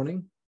in the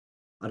morning,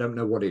 I don't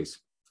know what is.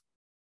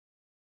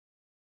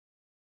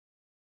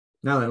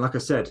 Now then, like I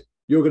said,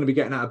 you're going to be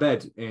getting out of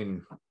bed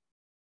in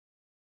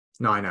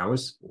 9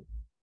 hours.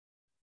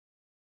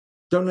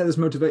 Don't let this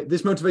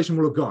motivation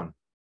will have gone.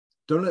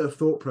 Don't let the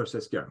thought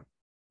process go.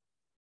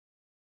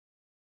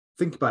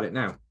 Think about it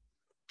now.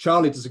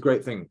 Charlie does a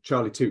great thing.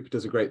 Charlie Took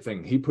does a great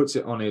thing. He puts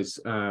it on his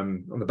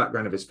on the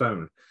background of his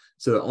phone.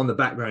 So that on the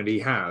background, he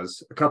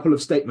has a couple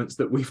of statements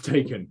that we've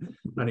taken,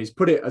 and he's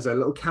put it as a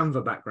little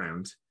Canva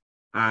background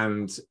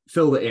and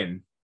filled it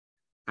in.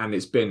 And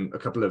it's been a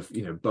couple of,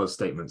 buzz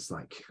statements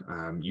like,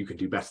 you can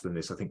do better than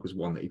this, I think was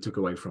one that he took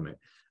away from it.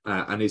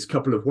 And his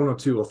couple of 1 or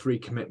 2 or 3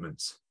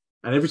 commitments.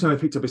 And every time I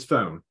picked up his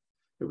phone,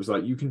 it was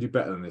like, you can do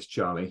better than this,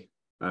 Charlie.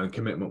 And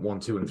commitment 1,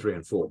 2, and 3,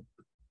 and 4.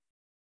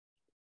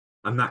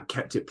 And that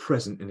kept it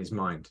present in his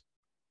mind.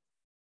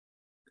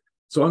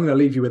 So I'm going to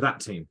leave you with that,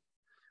 team.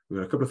 We've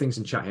got a couple of things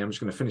in chat here. I'm just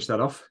going to finish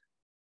that off.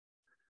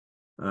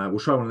 We'll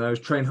try one of those.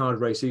 Train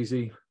hard, race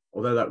easy.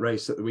 Although that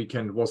race at the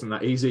weekend wasn't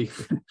that easy.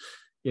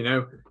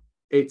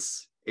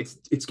 It's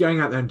going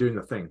out there and doing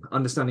the thing,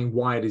 understanding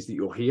why it is that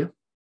you're here,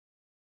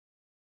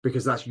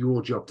 because that's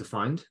your job to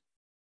find,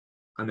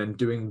 and then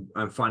doing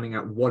and finding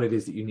out what it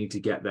is that you need to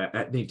get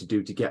there, need to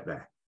do to get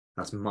there.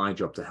 That's my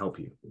job to help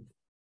you.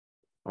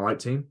 All right,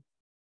 team.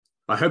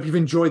 I hope you've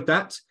enjoyed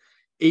that.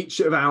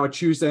 Each of our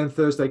Tuesday and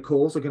Thursday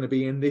calls are going to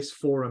be in this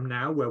forum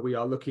now, where we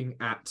are looking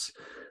at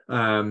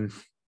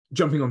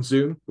jumping on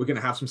Zoom. We're going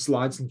to have some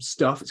slides and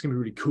stuff. It's going to be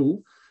really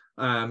cool.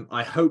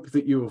 I hope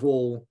that you have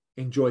all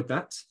enjoyed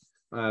that.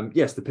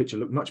 Yes, the picture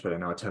looked much better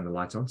now I turned the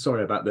light on.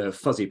 Sorry about the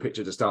fuzzy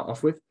picture to start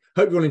off with.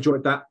 Hope you all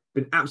enjoyed that.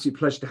 Been an absolute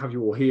pleasure to have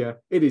you all here.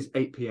 It is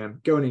 8 p.m.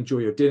 Go and enjoy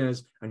your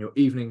dinners and your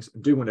evenings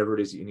and do whatever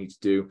it is that you need to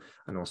do.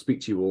 And I'll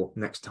speak to you all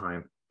next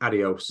time.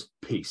 Adios.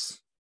 Peace.